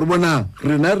gore bona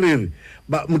rena re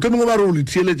motho mongwe ba re o le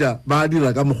thieletša ba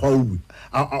dira ka mokgwa o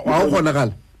a o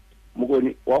kgonagala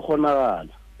mokoni wa kgonagala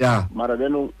ya mara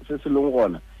beno se se leng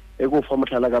gona e go fa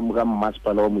motlhala ka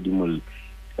mmasepala wa modimolle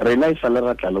rena e sale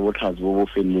ra tla le botlhatsi bo bo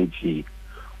feleletseng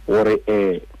gore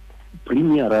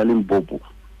premier a Limpopo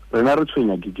rena re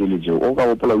tshwenya kekeletšeo o ka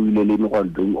gopola o ile le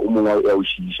megwantong o mongwe ya o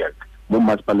šiiša mo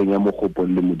mmasepaleng ya mogopolo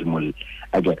le modimolle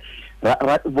akere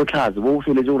botlhatsi bo bo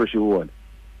feletse gore shebo bona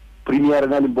premier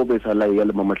rena Limpopo e sala ya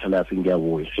le mamotlhala a seng ke a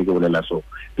boe ge ke bolela so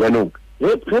jaanong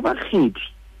ge bakgethi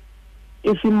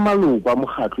e se maloko a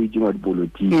mokgatlo e tingwa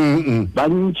dipolotiki ba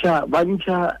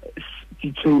ntšha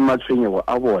matshwenyego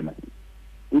a bona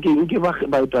nke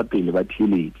ba eta pele ba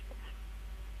thieletse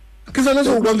ke sana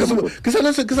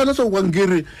se go kwang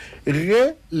kere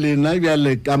ge lena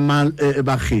bjale ka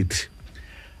bakgethi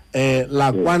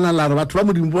la kwana la re batho ba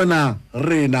modimo bona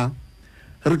rena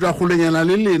re tla golenyana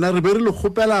le lena re be re le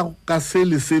kgopela ka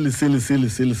sele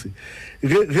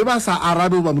ge ba sa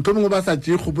arabe ba motho mongwe ba sa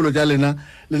tšee kgopolo tša lena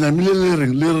mile le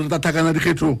reng le re tathakana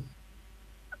dikgethong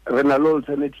re na le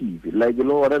alternative like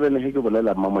lo gore bene ge ke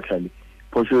bolela mamotlhale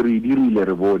phoso re dirile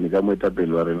re bone ka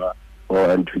moetapele wa rena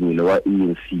wa Anthonyile wa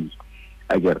ANC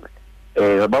akere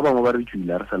ba bangwe ba re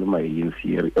tswile re sa le ma-ANC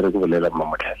re ke bolela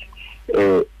mamotlhale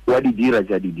wa di dira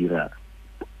tša di dira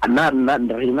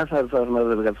rena sa rena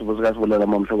re ka se bolela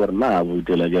mamotlha gore na a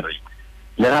voutela ke re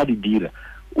le ga di dira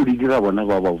o di dira bona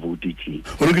ba ba voutetse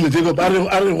gore ke letseko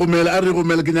a re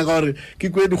gomele ke nyaka gore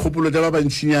ke kwe dikgopolo tša ba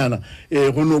bantšhinyana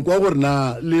go no kwa gore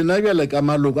na lena bjale ka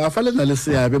maloko a fa lena le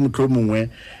seabe motho mongwe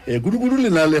kudu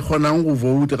lena le kgonang go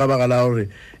voute ka baka la gore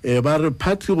ba re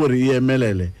party gore e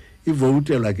emelele e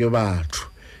voutelwa ke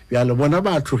batho bjale bona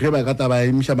batho ge ba ka taba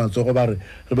emiša matsogo ba re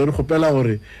be re kgopela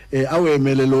gore a o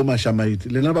emelele o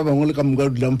mašamaite lena ba bangwe le ka moka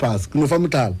dulang phase ke no fa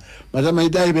motlhala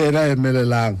mašamaite a e be ena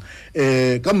emelelang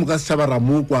ka moka setšhaba ra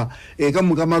mokwa ka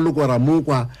moka maloko ra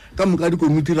mokwa ka moka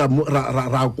dikomiti ra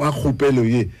kwa kgopelo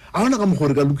ye a gona ka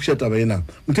mokgore ka lokiša taba enang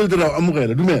motho le dira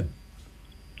amogela dumela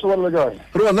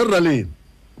re bona re ra lena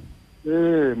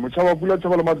motšhaba pula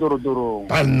tšhaba le matorotorong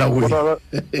banna o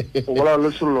bola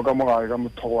le sello ka mogae ka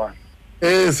mothogwane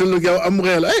sello ke a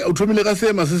amogela o thomile ka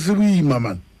seema se se boima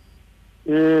man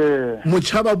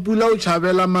motšhaba pula o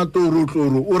tšhabela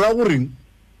matorotloro o ra goreng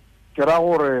ke ra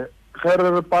gore ge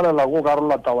re palela go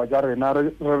karola taba tša rena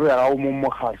re gao mo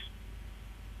mokgatlo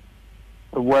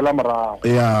re boela morago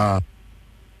ya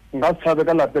nka se tšhabe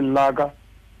ka lapeng laka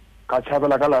ka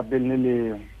tšhabela ka lapeng le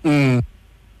lengwe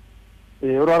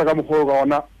o ra re ka mokgwa ka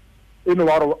ona e no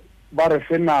ba re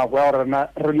fe nako ya gore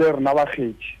re le rena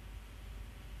bakgethi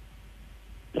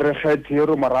re kgethe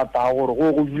re morata gore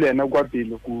go dula ena kwa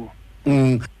pele ko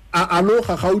a lo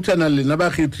ga gautshana lena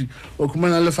bakgethi o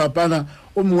khumana le fapana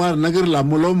o mongwe a rena ke re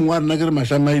lamola o mongwe a rena ke re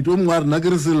mašamaite o mongwe a rena ke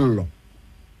re sello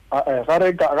ga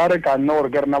re ka nna gore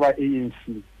ke rena ba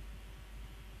ANC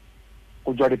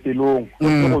go tswa dipelong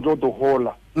go tswa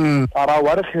togola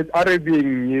a re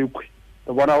beng yekwe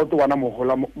re bona go tobana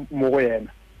mogola mo go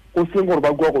yena go seng gore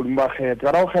ba kua godimo ba kgetha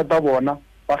ka ra go kgetha bona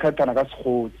ba kgethana ka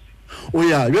segotsi o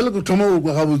ya bjale ke thoma o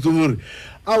kwa gabotse gore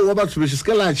aowa batho bešo se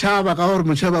ke la tšhaba ka gore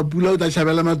motšhaba pula o tla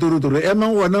tšhabela matorotoro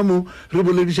emang gona mo re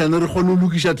boledišane re kgone o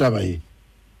lokiša taba e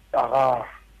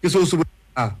ke seo se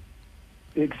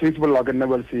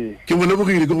ke go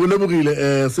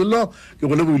lebogile sello ke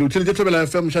go lebogile o theletše thobela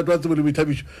fm mošato wa tsebo le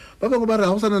boithabišo ba bangwe ba re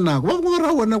ga go sana nako ba bangwe ba re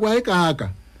ga bona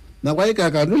kwa e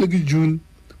kaka no le ke June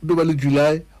o to ba le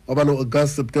July o ba le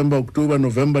August, September, October,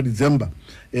 November, December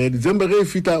December ge e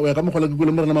fita o ya ka mokgola ke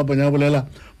kole mo rena mapanya a bolela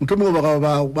motho mongwe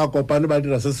ba kopane ba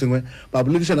dira se sengwe ba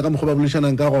boledišana ka mokgwa ba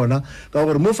boledišanang ka gona ka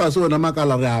gore mo fase ona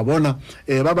makala re a bona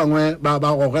ba bangwe ba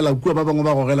gogela kua ba bangwe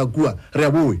ba gogela kua re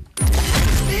a boe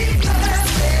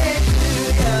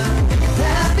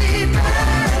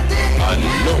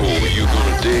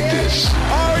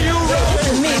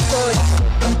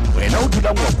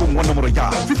nomoro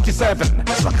ya 57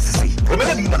 sebaka se se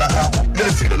romela leina la gago le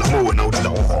lefelo la moo wena o dula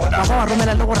go gona wa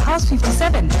romela le gore house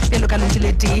 57 pelo ka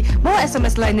lentsheledi mo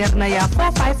SMS line ya rena ya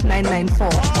 45994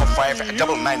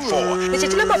 45994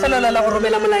 letšatši la mafelelo la go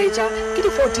romela molaetša ke di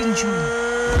 14 June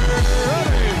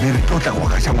le re tlotla go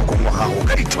gaša ngwakong wa gago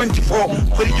ka di-24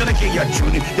 kgwedi yona ke ya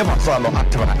June ya matswalo a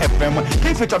Thobela FM ke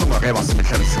e fetša ngwaga ya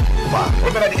masometlhanosupa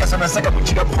romela di-SMS ka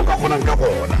botši ka mokgwa ka kgonang ka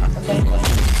gona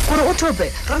gore o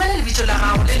thope romela lebitso la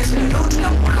gago le lefelo le o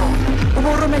dulang go lona o bo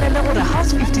o romela le gore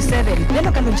house 57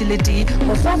 bjalo ka lontšheledi go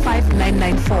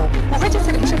 45994 go gwetša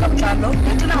tshedimošo ka botlalo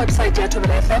etela website ya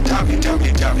Thobela FM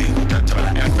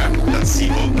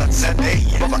www.thobelafm.co.za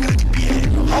babakela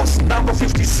dipielo house number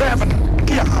 57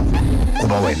 ke ya gago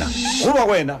goba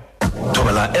wena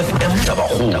Thobela FM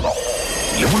Tabakgolo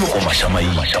le boloko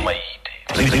mašamaite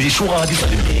re dišoga di sa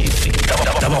le metse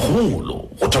Tabakgolo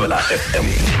go Thobela FM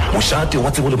mošate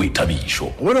wa tsebo le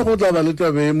boithabišo bona go tla ba le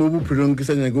tabe mo bophelong ke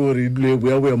sa nyake gore dule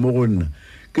boya mo go nna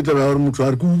ke taba ya gore motho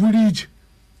a re ko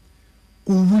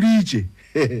boditše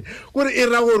gore e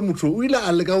ra gore motho o ile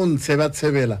a leka go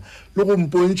ntsheba-tshebela le go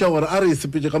mpontšha gore a re e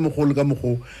sepetse ka mogolo ka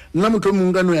mogo nna motho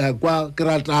mongwe ka no ya kwa ke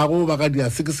ratago ba ka dia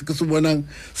se ke se bonang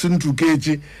se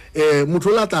ntuketse motho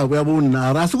o latla go ya bonna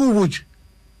a re a se ko botse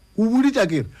o boditša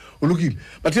kere o lokile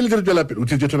batheletše re tswela pele o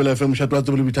thetse Thobela FM mošato wa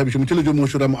tsebo le boithabišo motheletše mo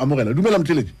šora mo amogela dumela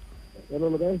motheletše re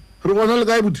gona le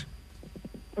kae bodi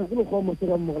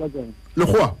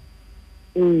lekgowa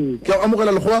ke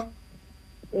amogela lekgowa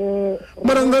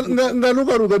mara nga no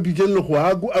ka ro ka pitšeng lekgowa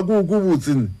a ko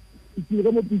botsene o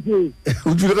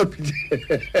tule ka pitšeng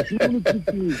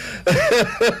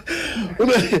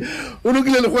o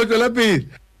lokile lekgowa tswela pele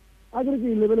a ke ke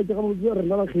lebele ke ga mo re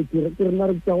la kgetsi re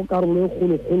rena re tsa go karolo e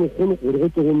kgolo gore go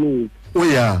tsogolo o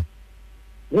ya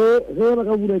re ba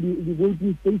ka bula di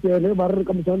voting station ba re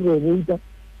ka motsana re vota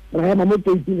ra ya mo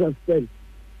 18 state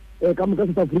ka mo ka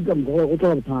South Africa mo go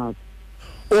tla bothata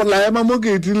o la ema mo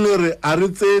ke tile re a re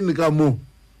tsene ka mo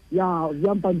ya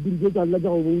mpantiri ke tla la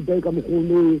go vota ka mo go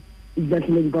le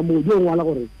tlhatlhile ka mo yo ngwala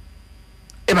gore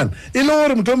eban e le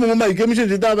gore motho mongwe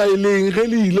maikemišetše taba e leng ge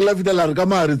le ile la fita la re ka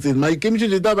maare tsene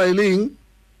maikemišetše taba e leng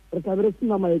re tla be re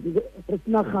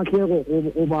sena kgatlhego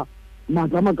goba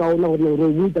maatla makaona gore re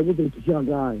botsa ke thuša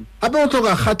kae gape o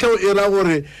tlhoka kgatlhego e ra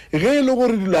gore ge e le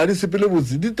gore dilo a di sepele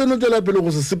botse di tenotela pele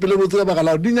go se sepele botse ka baka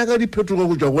la gore di nyaka diphetogo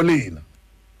go tswa go lena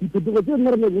diphetogo tse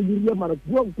nna re ne go dirile mara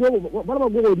ba re ba go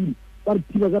godile ba re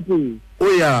thiba ka pele o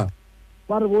ya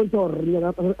ba re bontsha gore re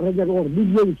nyaka gore di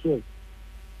dieng so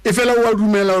e fela o a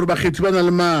dumela gore bakgethi ba na le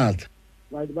maatla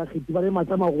bakgethi ba le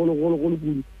maatla magologolo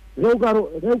kudu ge o kare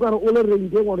o le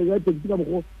renke gore ya tekisi ka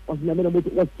mogo wa senamela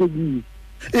motho wa setekile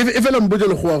e fela mpotse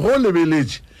lekgowa go o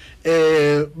lebeletše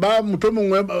ba motho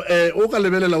mongwe o ka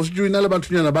lebelela o setse o ina le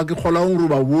bathonyana ba ke kgolaong gore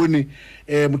ba bone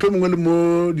motho mongwe le mo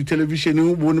dithelebešeneng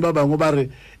o bone ba bangwe ba re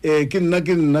ke nna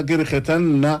ke re kgetha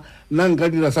nna nka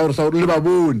dira sa gore le ba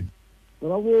bone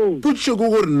potšišo ke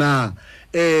gore na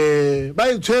ba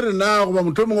e tshwere na goba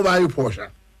motho mongwe ba e phoša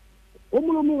o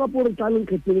mongwe mongwe gape gore tla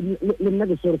lenkgethele le nna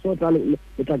ke sore so tla le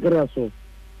tla kry-a so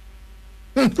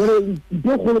gore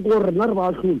ntho e kgolo ke gore rena re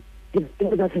ba tlhole ke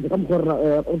ka kgetha ka mokgwa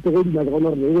o tego dinaka gona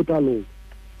re e tlalong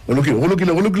go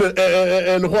lokile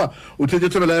lekgowa o thetse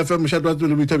Thobela FM mošato wa tsebo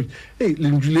le boithabišo le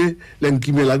ntsile la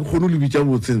nkimela ke kgone o le bitša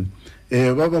botsene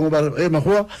ba bangwe ba re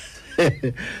makgowa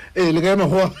le kae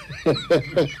makgowa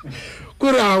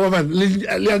kore awa man le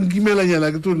a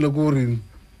nkimelanyana ke tsone ko goreng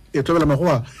Thobela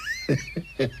makgowa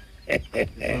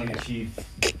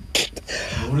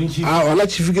la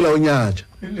chief ke la o nyatša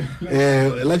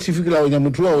la chief ke la o nya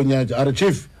motho wa o nyatša a re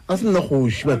chief a se nna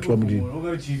kgoši batho ba modimo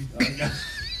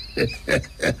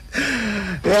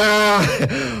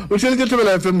o tšheletse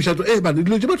Thobela FM mošato bane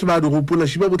dilo tše batho ba di gopola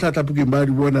šiba botlhatlhapokeng ba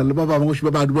di bona le ba bangwe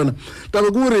šiba ba di bona taba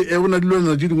ke gore o na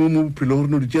dilwana tše dingwe mo bophelong gore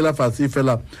no di tšela fatshe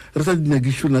fela re sa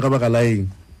dinyakišona ka baka laeng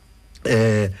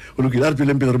o lokile a re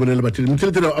tsweleng pele re bolele bathele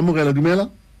motšheletse amogela dumela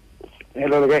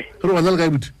hello le kae re gona le kae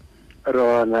botho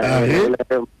rona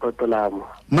mpotolamo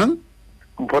mang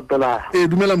mpotola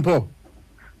dumela mpho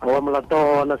wa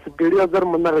molatona sepedi ya tsare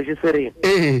monna re sereng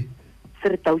se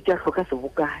re tautša hloka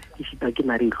seboka ke šita ke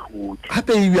na re hlotse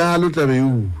gape e bjalo tabe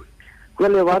eo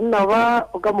jale banna ba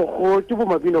o ka mogo ke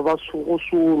bomabino ba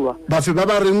sogosolwa bafe ba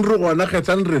ba reng re gona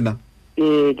kgethang rena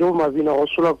ke bo mabina go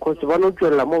sola cause ba no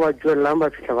tswela mo ba tswela ba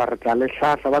fitla ba re tla le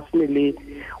hlahla ba sene le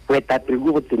boetapele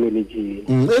go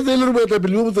tseneletseng e se le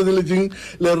boetapele go tseneletseng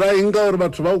le ra eng ka gore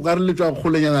batho ba o ka re le tswa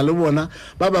golenyana le bona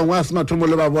ba bangwe a se mathomo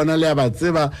le ba bona le ya ba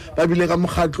tseba ba bile ka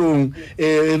mokgatlong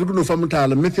re go fa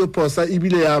mothala Matthew Posa e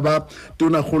bile ya ba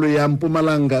tona golo ya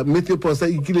Mpumalanga Matthew Posa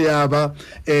e kile ya ba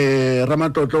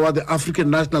ramatotlo wa the African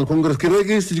National Congress ke re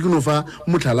ke se di go fa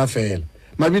mothala fela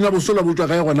mabina bosola bo tswa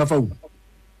ga gona fa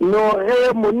no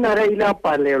monna re ile a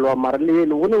palelwa marle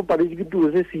le bone o paletse ke tuo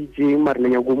se se itseng marle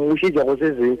nya go mmušetša go se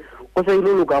seng go sa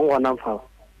ile lo ka ngwana fa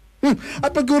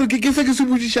apa ke gore ke se ke se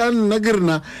butsisha nna ke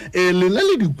rena lena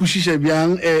le dikwishisha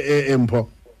bjang empho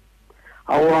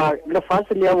awa le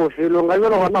fase le ya bofelo nga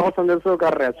jalo gona go tshwanetse se ka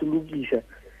re a se lokisha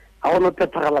a go no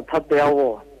phethagala thato ya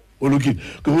bona o lokile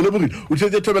ke go lebogile o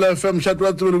tshetse Thobela FM shato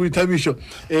wa tsone boithabišo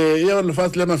ya le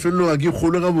fase le mafello a ke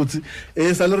kgolo ga botse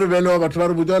sa le rebele wa batho ba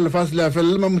re botsa le fase le afela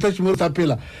le mamuthashi mo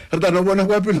tsapela re tla no bona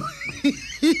kwa pelo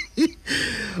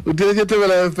o tshetse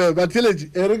Thobela FM ba tsheleje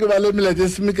re ke ba le melete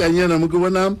semikanyana mo ke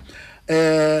bona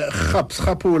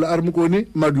gapola a re mokone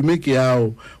madume ke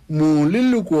yao mo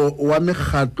leloko wa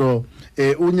mekgatlo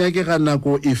o nyakega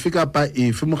nako efe kapa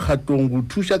efe mokgatlong go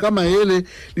thuša ka maele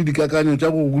le dikakanyo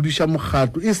tša go godiša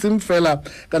mokgatlo e seng fela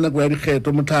ka nako ya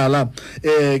dikgetho mothala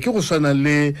ke go swana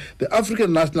le the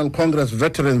African National Congress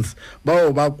veterans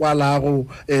bao ba kwalago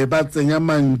ba tsenya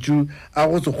mantšu a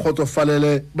go se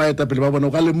kgotsofalele baetapele ba bona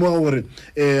o ka lemoga gore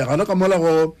gana ka mola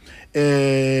go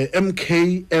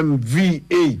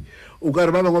MKMVA o ka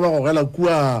re ba bangwe ba gogela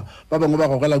kua ba bangwe ba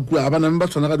gogela kua ba nang ba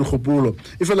tshwana ka dikgopolo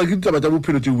e fela ke ditaba tša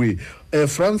bophelo tšewe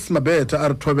France Mabeta a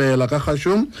re thobela ka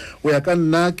kgašong go ya ka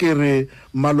nna ke re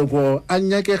maloko a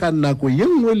nyakega nako ye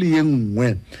nngwe le ye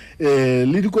nngwe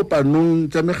le dikopanong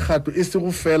tša mekgatlo e se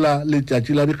go fela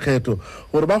letšatši la dikgetho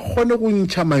gore ba kgone go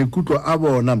ntšha maikutlo a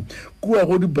bona kua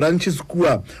go di-branches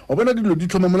kua wa bona dilo di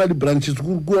thoma mola di-branches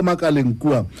kua makaleng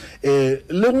kua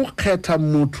le go kgetha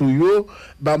motho yo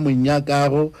ba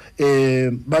monyakago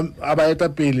a ba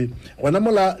etapele gona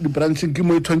mola di-branching ke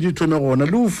mo e tshwantse thome gona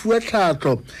le go fua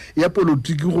tlhatlo ya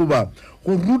polotiki goba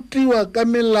go rutiwa ka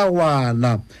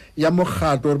melawana ya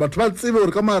mokgatlo gore batho ba tsebe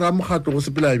gore ka mara mokgatlo go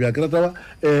sepela bja ke rata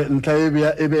ntlha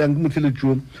e be yang ke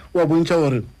motheletšong wa bontšha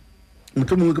gore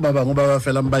motho mongwe ke ba bangwe ba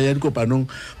felang ba ya dikopanong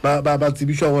ba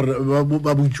tsebišwa gore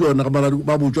ba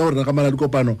botswa gore ka mala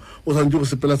dikopano o tshwanetse go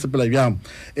sepela bjang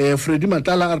Freddy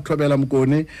Matala a re thobela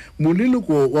mokone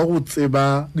moleloko wa go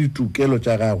tseba ditukelo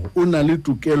tša gago o na le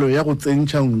tukelo ya go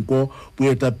tsentšha nko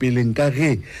boetapeleng ka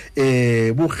ge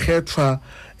bo kgethwa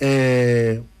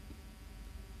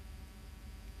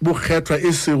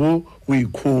e sego go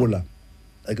ikgola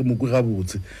a ke mokwe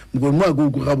gabotse mokone mo a ke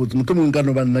ukwe gabotse motho mongwe ka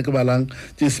no ba nna ke balang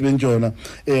tše sebeng tšona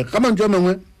ka mantšu a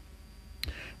mangwe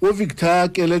o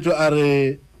Victor Keletšo a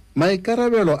re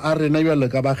maikarabelo a rena bjalo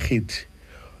ka bakgethi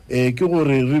ke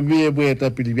gore re bee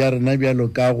boetapele bja rena bjalo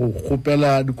ka go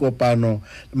kgopela dikopano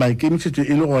maikemišetšo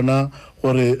e le gona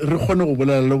gore re kgone go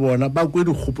bolela le bona ba kwe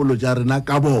dikgopolo tša rena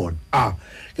ka bona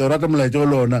ke rata molaetša o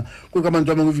lona ko ka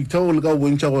mantšu a mangwe Victor o le ka go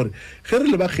bontšha gore ge re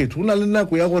le bakgethi go na le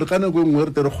nako ya gore ka nako e nngwe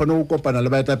re te re kgone go kopana le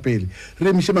baetapele re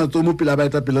emiše matsogo mo pele a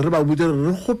baetapele re ba botse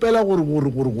re kgopela gore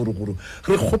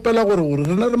re kgopela gore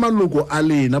rena re maloko a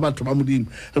lena batho ba modimo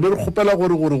re be re kgopela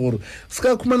gore se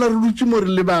ka khumana re dutse mo re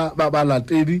le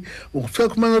balatedi se ka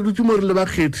khumana re dutse mo re le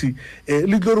bakgethi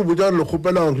le tlo re botsa gore le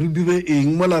kgopela gore re dire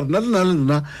eng mola rena re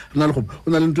na le kgopo o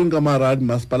na le ntweng ka mara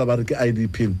dimasepala ba re ke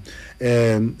IDP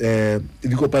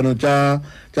dikopano tša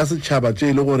setšhaba tše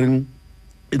e le goreng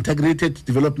integrated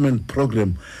development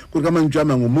program gore ka mantšu a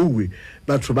mangwe mowe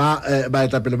batho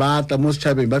baetapele ba tla mo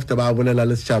setšhabeng ba feta ba bolela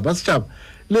le setšhaba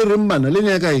le reng mana le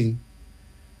nyaka eng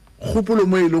kgopolo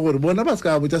mo e le gore bona ba se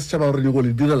ka botsa setšhaba gore nyako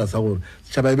le direla sa gore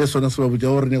setšhaba e be sona se ba botsa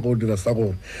gore nyako go dira sa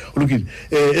gore o lokile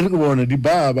e re ke bone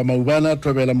dibaba maubana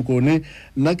thobela mokone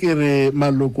nna ke re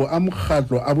maloko a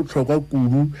mokgatlo a botlhokwa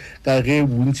kudu ka ge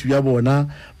bontši bja bona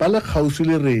ba le kgauswi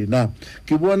le rena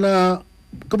ke bona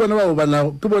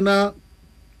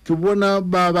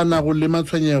ba banago le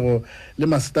matshwenyego le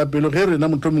masetapelo ge rena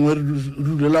motho mongwe re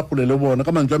dulela kgole le bona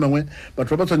ka mantšu a mangwe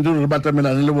batho ba tshwanetse gore re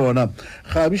batamelane le bona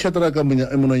ga bišateraka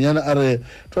mononyana a re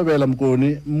thobela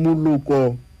mokone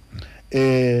maloko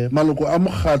a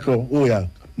mokgatlo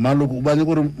maloko ba nye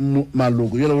gore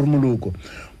maloko yela gore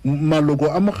maloko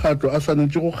a mokgatlo a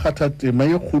swanetse go kgatha tema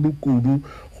ye kgolo kudu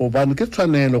gobane ke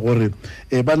tshwanelo gore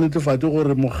ba netefatse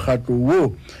gore mokgatlo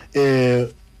wo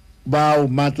ba o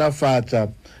matlafatša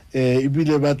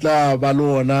ebile ba tla ba le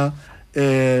ona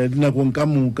dinakong ka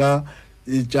moka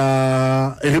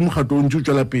tša ge mokgatlo o ntse o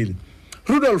tšwela pele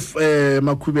Rudolf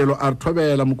Makhubelo a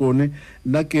thobela mokone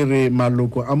nna ke re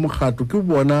maloko a mokgatlo ke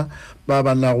bona ba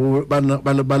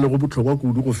le go botlhokwa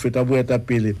kudu go feta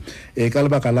boetapele ka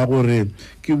lebaka la gore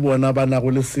ke bona ba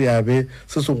nago le seabe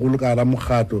se segolo ka ra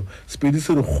mokgatlo sepedi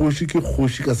se re kgoši ke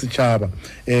kgoši ka setšhaba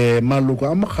maloko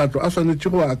a mokgatlo a swanetše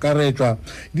go akaretswa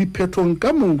diphetong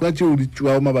ka moka tšeo di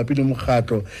tšwao mabapi le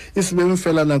mokgatlo e se beng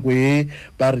fela nako e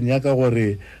ba re nyaka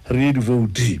gore re ye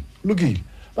di-vote lokile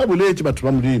ba boletse batho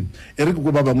ba modimo e re ke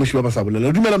go ba bangwe ba ba sa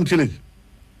bolela dumela motheletši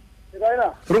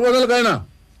re bona le kaena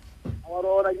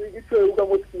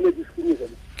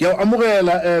ke a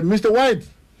amogela Mr. White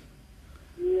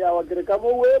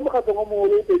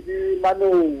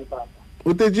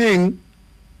o tetseng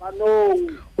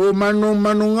o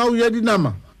manong a o ya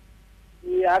dinama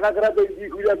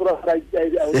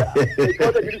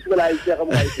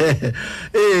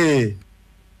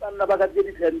banna ba ka ke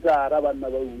di tentara banna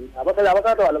ba u ba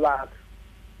ka to le ba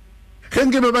ke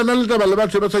be ba na le taba le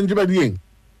batho ba tsantsi ba dieng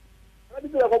ba di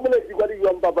ba go mole di kwa di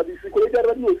yom papa di sekolo di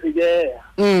ra di o sege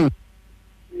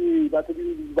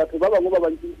batho ba bangwe ba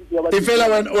bantsi ba e fela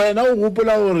wena o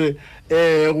gopola gore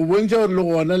go bontšha gore le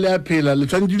gona le a phela le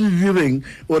tshwantse le direng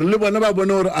gore le bona ba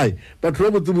bone gore ai batho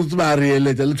ba botsebotse ba re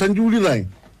eletsa le tshwantse o dirang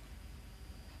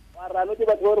rano ke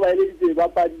batho gore ba eleditse ba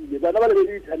padile bana ba le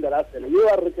di tendera fela yo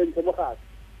wa re tsentse mogata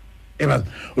ba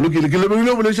o lokile ke lebogile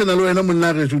o bolešana le wena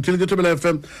monna ge o tšheletse Thobela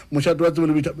FM mošato wa tsebo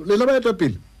le bitša le ba eta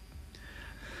pele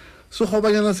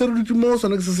sekgobanyana se re dutse mo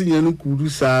sona ke se senyane kudu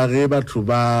sa ge batho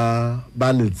ba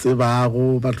le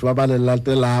tsebago batho ba le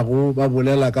latelago ba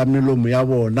bolela ka melomo ya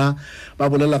bona ba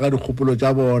bolela ka dikgopolo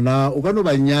tša bona o ka no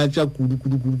ba nyatša kudu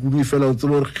e fela o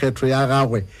tsebe gore kgetho ya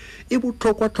gagwe e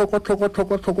botlhokwa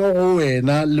go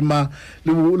wena le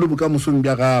bokamosong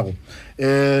bja gago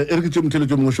e re ke tše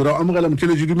motheletšo mošoro amogela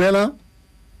motheletšo dumela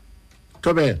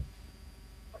Thobela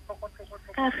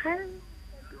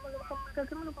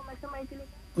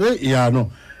ya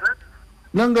no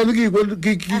nanga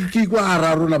ke kwa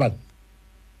hararo na bana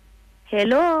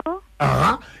hello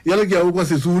aha yale ke a o kwa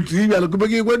sesuti yale ke be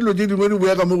ke kwa dilo tše dingwe di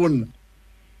boya ka mo gonna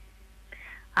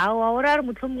awa ora re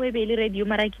motlhomongwe be le radio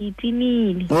mara ke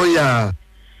itimile o ya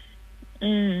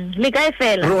le kae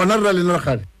fela re ona re le nna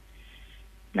gale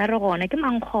na re gona ke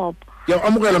Mangkgopo ya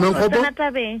amogela Mangkgopo tsana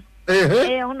tabeng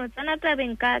ono tsana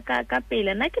tabeng ka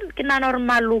pele na ke nana gore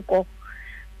maloko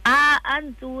a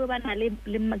ntse ba na le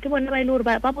ke bona ba ile gore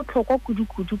ba botlhokwa kudu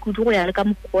go ya le ka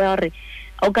mokgwa ya gore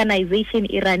organization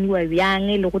e raniwa bjang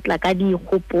le go tla ka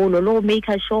dikgopolo le go make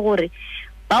sure gore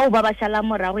bao ba ba šala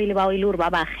morago ile bao ile gore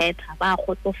ba ba kgetha ba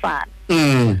kgotsofala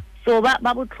so ba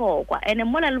botlhokwa ene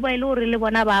mola le ba ile gore le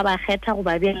bona ba ba kgetha go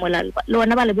ba beng mola le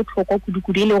bona ba le botlhokwa kudu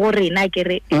ile go rena ke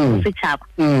re setšhaba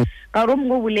ka gore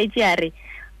mongwe boletse a re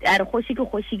kgoši ke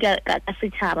kgoši ka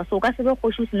setšhaba so ka se be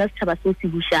kgoši o sena setšhaba se o se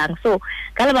bušang so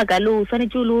ka lebaka leo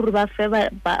swanetse le gore ba fe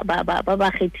ba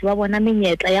kgethi ba bona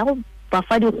menyetla ya go ba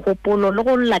fa dikgopolo le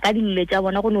go lla ka dilole tša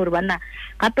bona go ne gore banna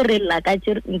gape re lla ka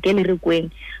nke le re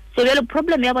kweng so le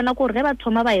problem ya bona gore ge ba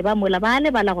thoma ba e ba mola ba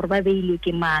lebala gore ba beilwe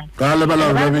ke mang ka lebala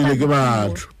gore ba beilwe ke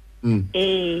batho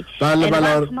ba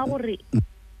lebala gore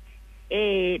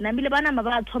namile bana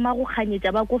ba thoma go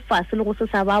kganyetša ba ko fase le go se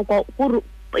sa ba kwa gore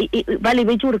ba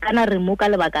lebetse gore kana re mo ka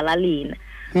lebaka la lena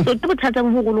so ke bothata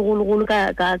bo bogologolo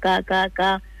ka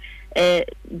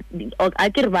a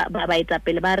ke re ba etsa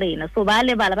pele ba rena so ba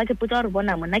lebala ba ke potsa gore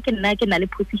bona mona ke nna ke na le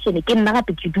position ke nna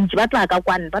gape ke dutse ba tla ka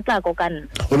kwanna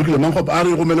o lokile Mangkgopo a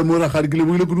re go mele mo ra gadi ke le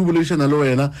buile kudu bolešana le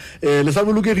wena le sa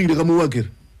bolokegile ka mo wa kere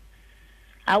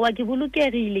awa ke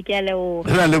bolokegile ke a leo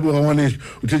re le bo ngwaneso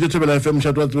o tšetse Thobela FM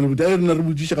mošato wa tsebo le botse a re nna re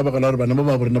botsiša ka bakala gore bana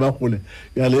ba borena ba gole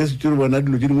ya le se tšere bona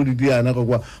dilo tše dingwe di diana ka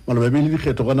kwa maloba be le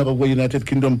dikgetho gona ka kwa United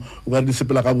Kingdom o ka re di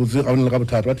sepela ga botse ga one le ka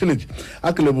bothata ba theletše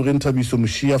a ke lebogeng Thabiso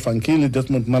Mošia Fankile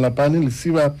Desmond Malapane le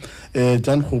Siba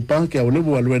Jan Kgopa ke a o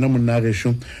leboa le wena monna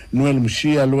gešo Noel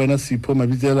Mošia le wena Sipho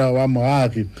Mabitsela wa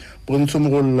Moagi Bontsho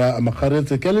Mogolola a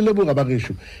Makgaretse ke le leboga ba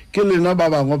gešo ke lena ba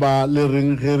bangwe ba le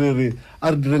reng ge re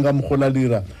a re direng ka mogola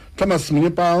dira Thomas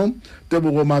Mnyepao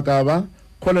Tebogo Makaba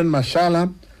Colin Mashala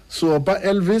Sopa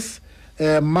Elvis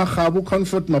Magabu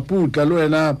Comfort Maputla le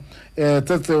wena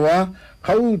Tsetsewa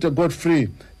Gauta Godfrey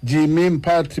Jimmy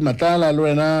Mphathi Matala le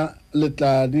wena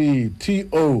Letladi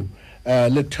TO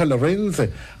le Tolerance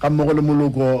ga mmogo le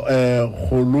moloko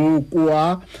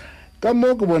golokwa ka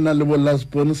mo ke bona le bo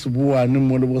Lasbon Sebuane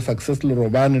mo le bo Success le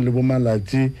Robane le bo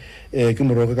Malaji ke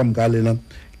moroka ka moka lena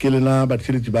ke lena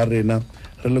batheletši ba rena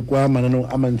re le kwa mananong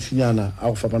a mantšinyana a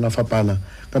go fapana-fapana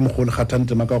ka mokgwa le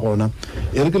kgathantema ka gona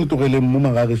e re ke le tlogeleng mo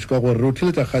magagešo ka gore re o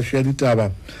theletša kgašo ya ditaba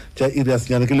tša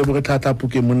iriasnyana ke leboge tlhatlhapo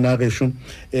ke monna gešo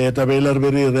taba ele re be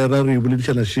re rera re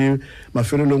boledišana še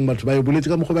mafelelong batho ba e boletše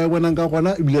ka mokgwa ba e bonang ka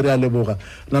gona ebile re a leboga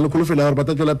re na le kholofelo ya gore ba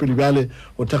tla tswela pele bjale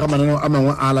go thekga mananeo a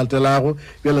mangwe a latelago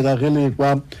bjale ka ge le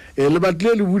kwa le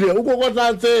batlile le budia o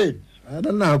kokotlatse a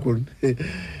na nako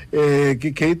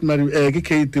ke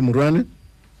Kate Morwane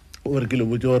o re ke le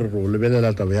botse gore ro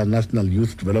lebelela taba ya National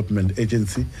Youth Development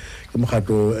Agency ke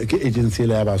mokgatlo ke agency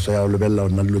le ya baswa ya o lebella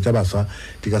ona dilo tša baswa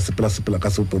di ka sepela ka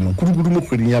sepoma kudu mo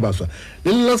kgweding ya baswa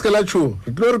le le ska la tsho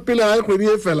re tlo re pele ga kgwedi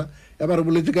e fela ya ba re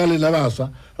boletse ka le la baswa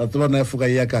ra tseba na fuka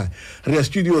ya ka re ya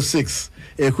studio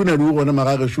 6 khuna di gona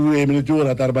magage shu e mele tšo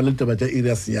ra ta re ba le taba tša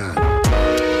irias yana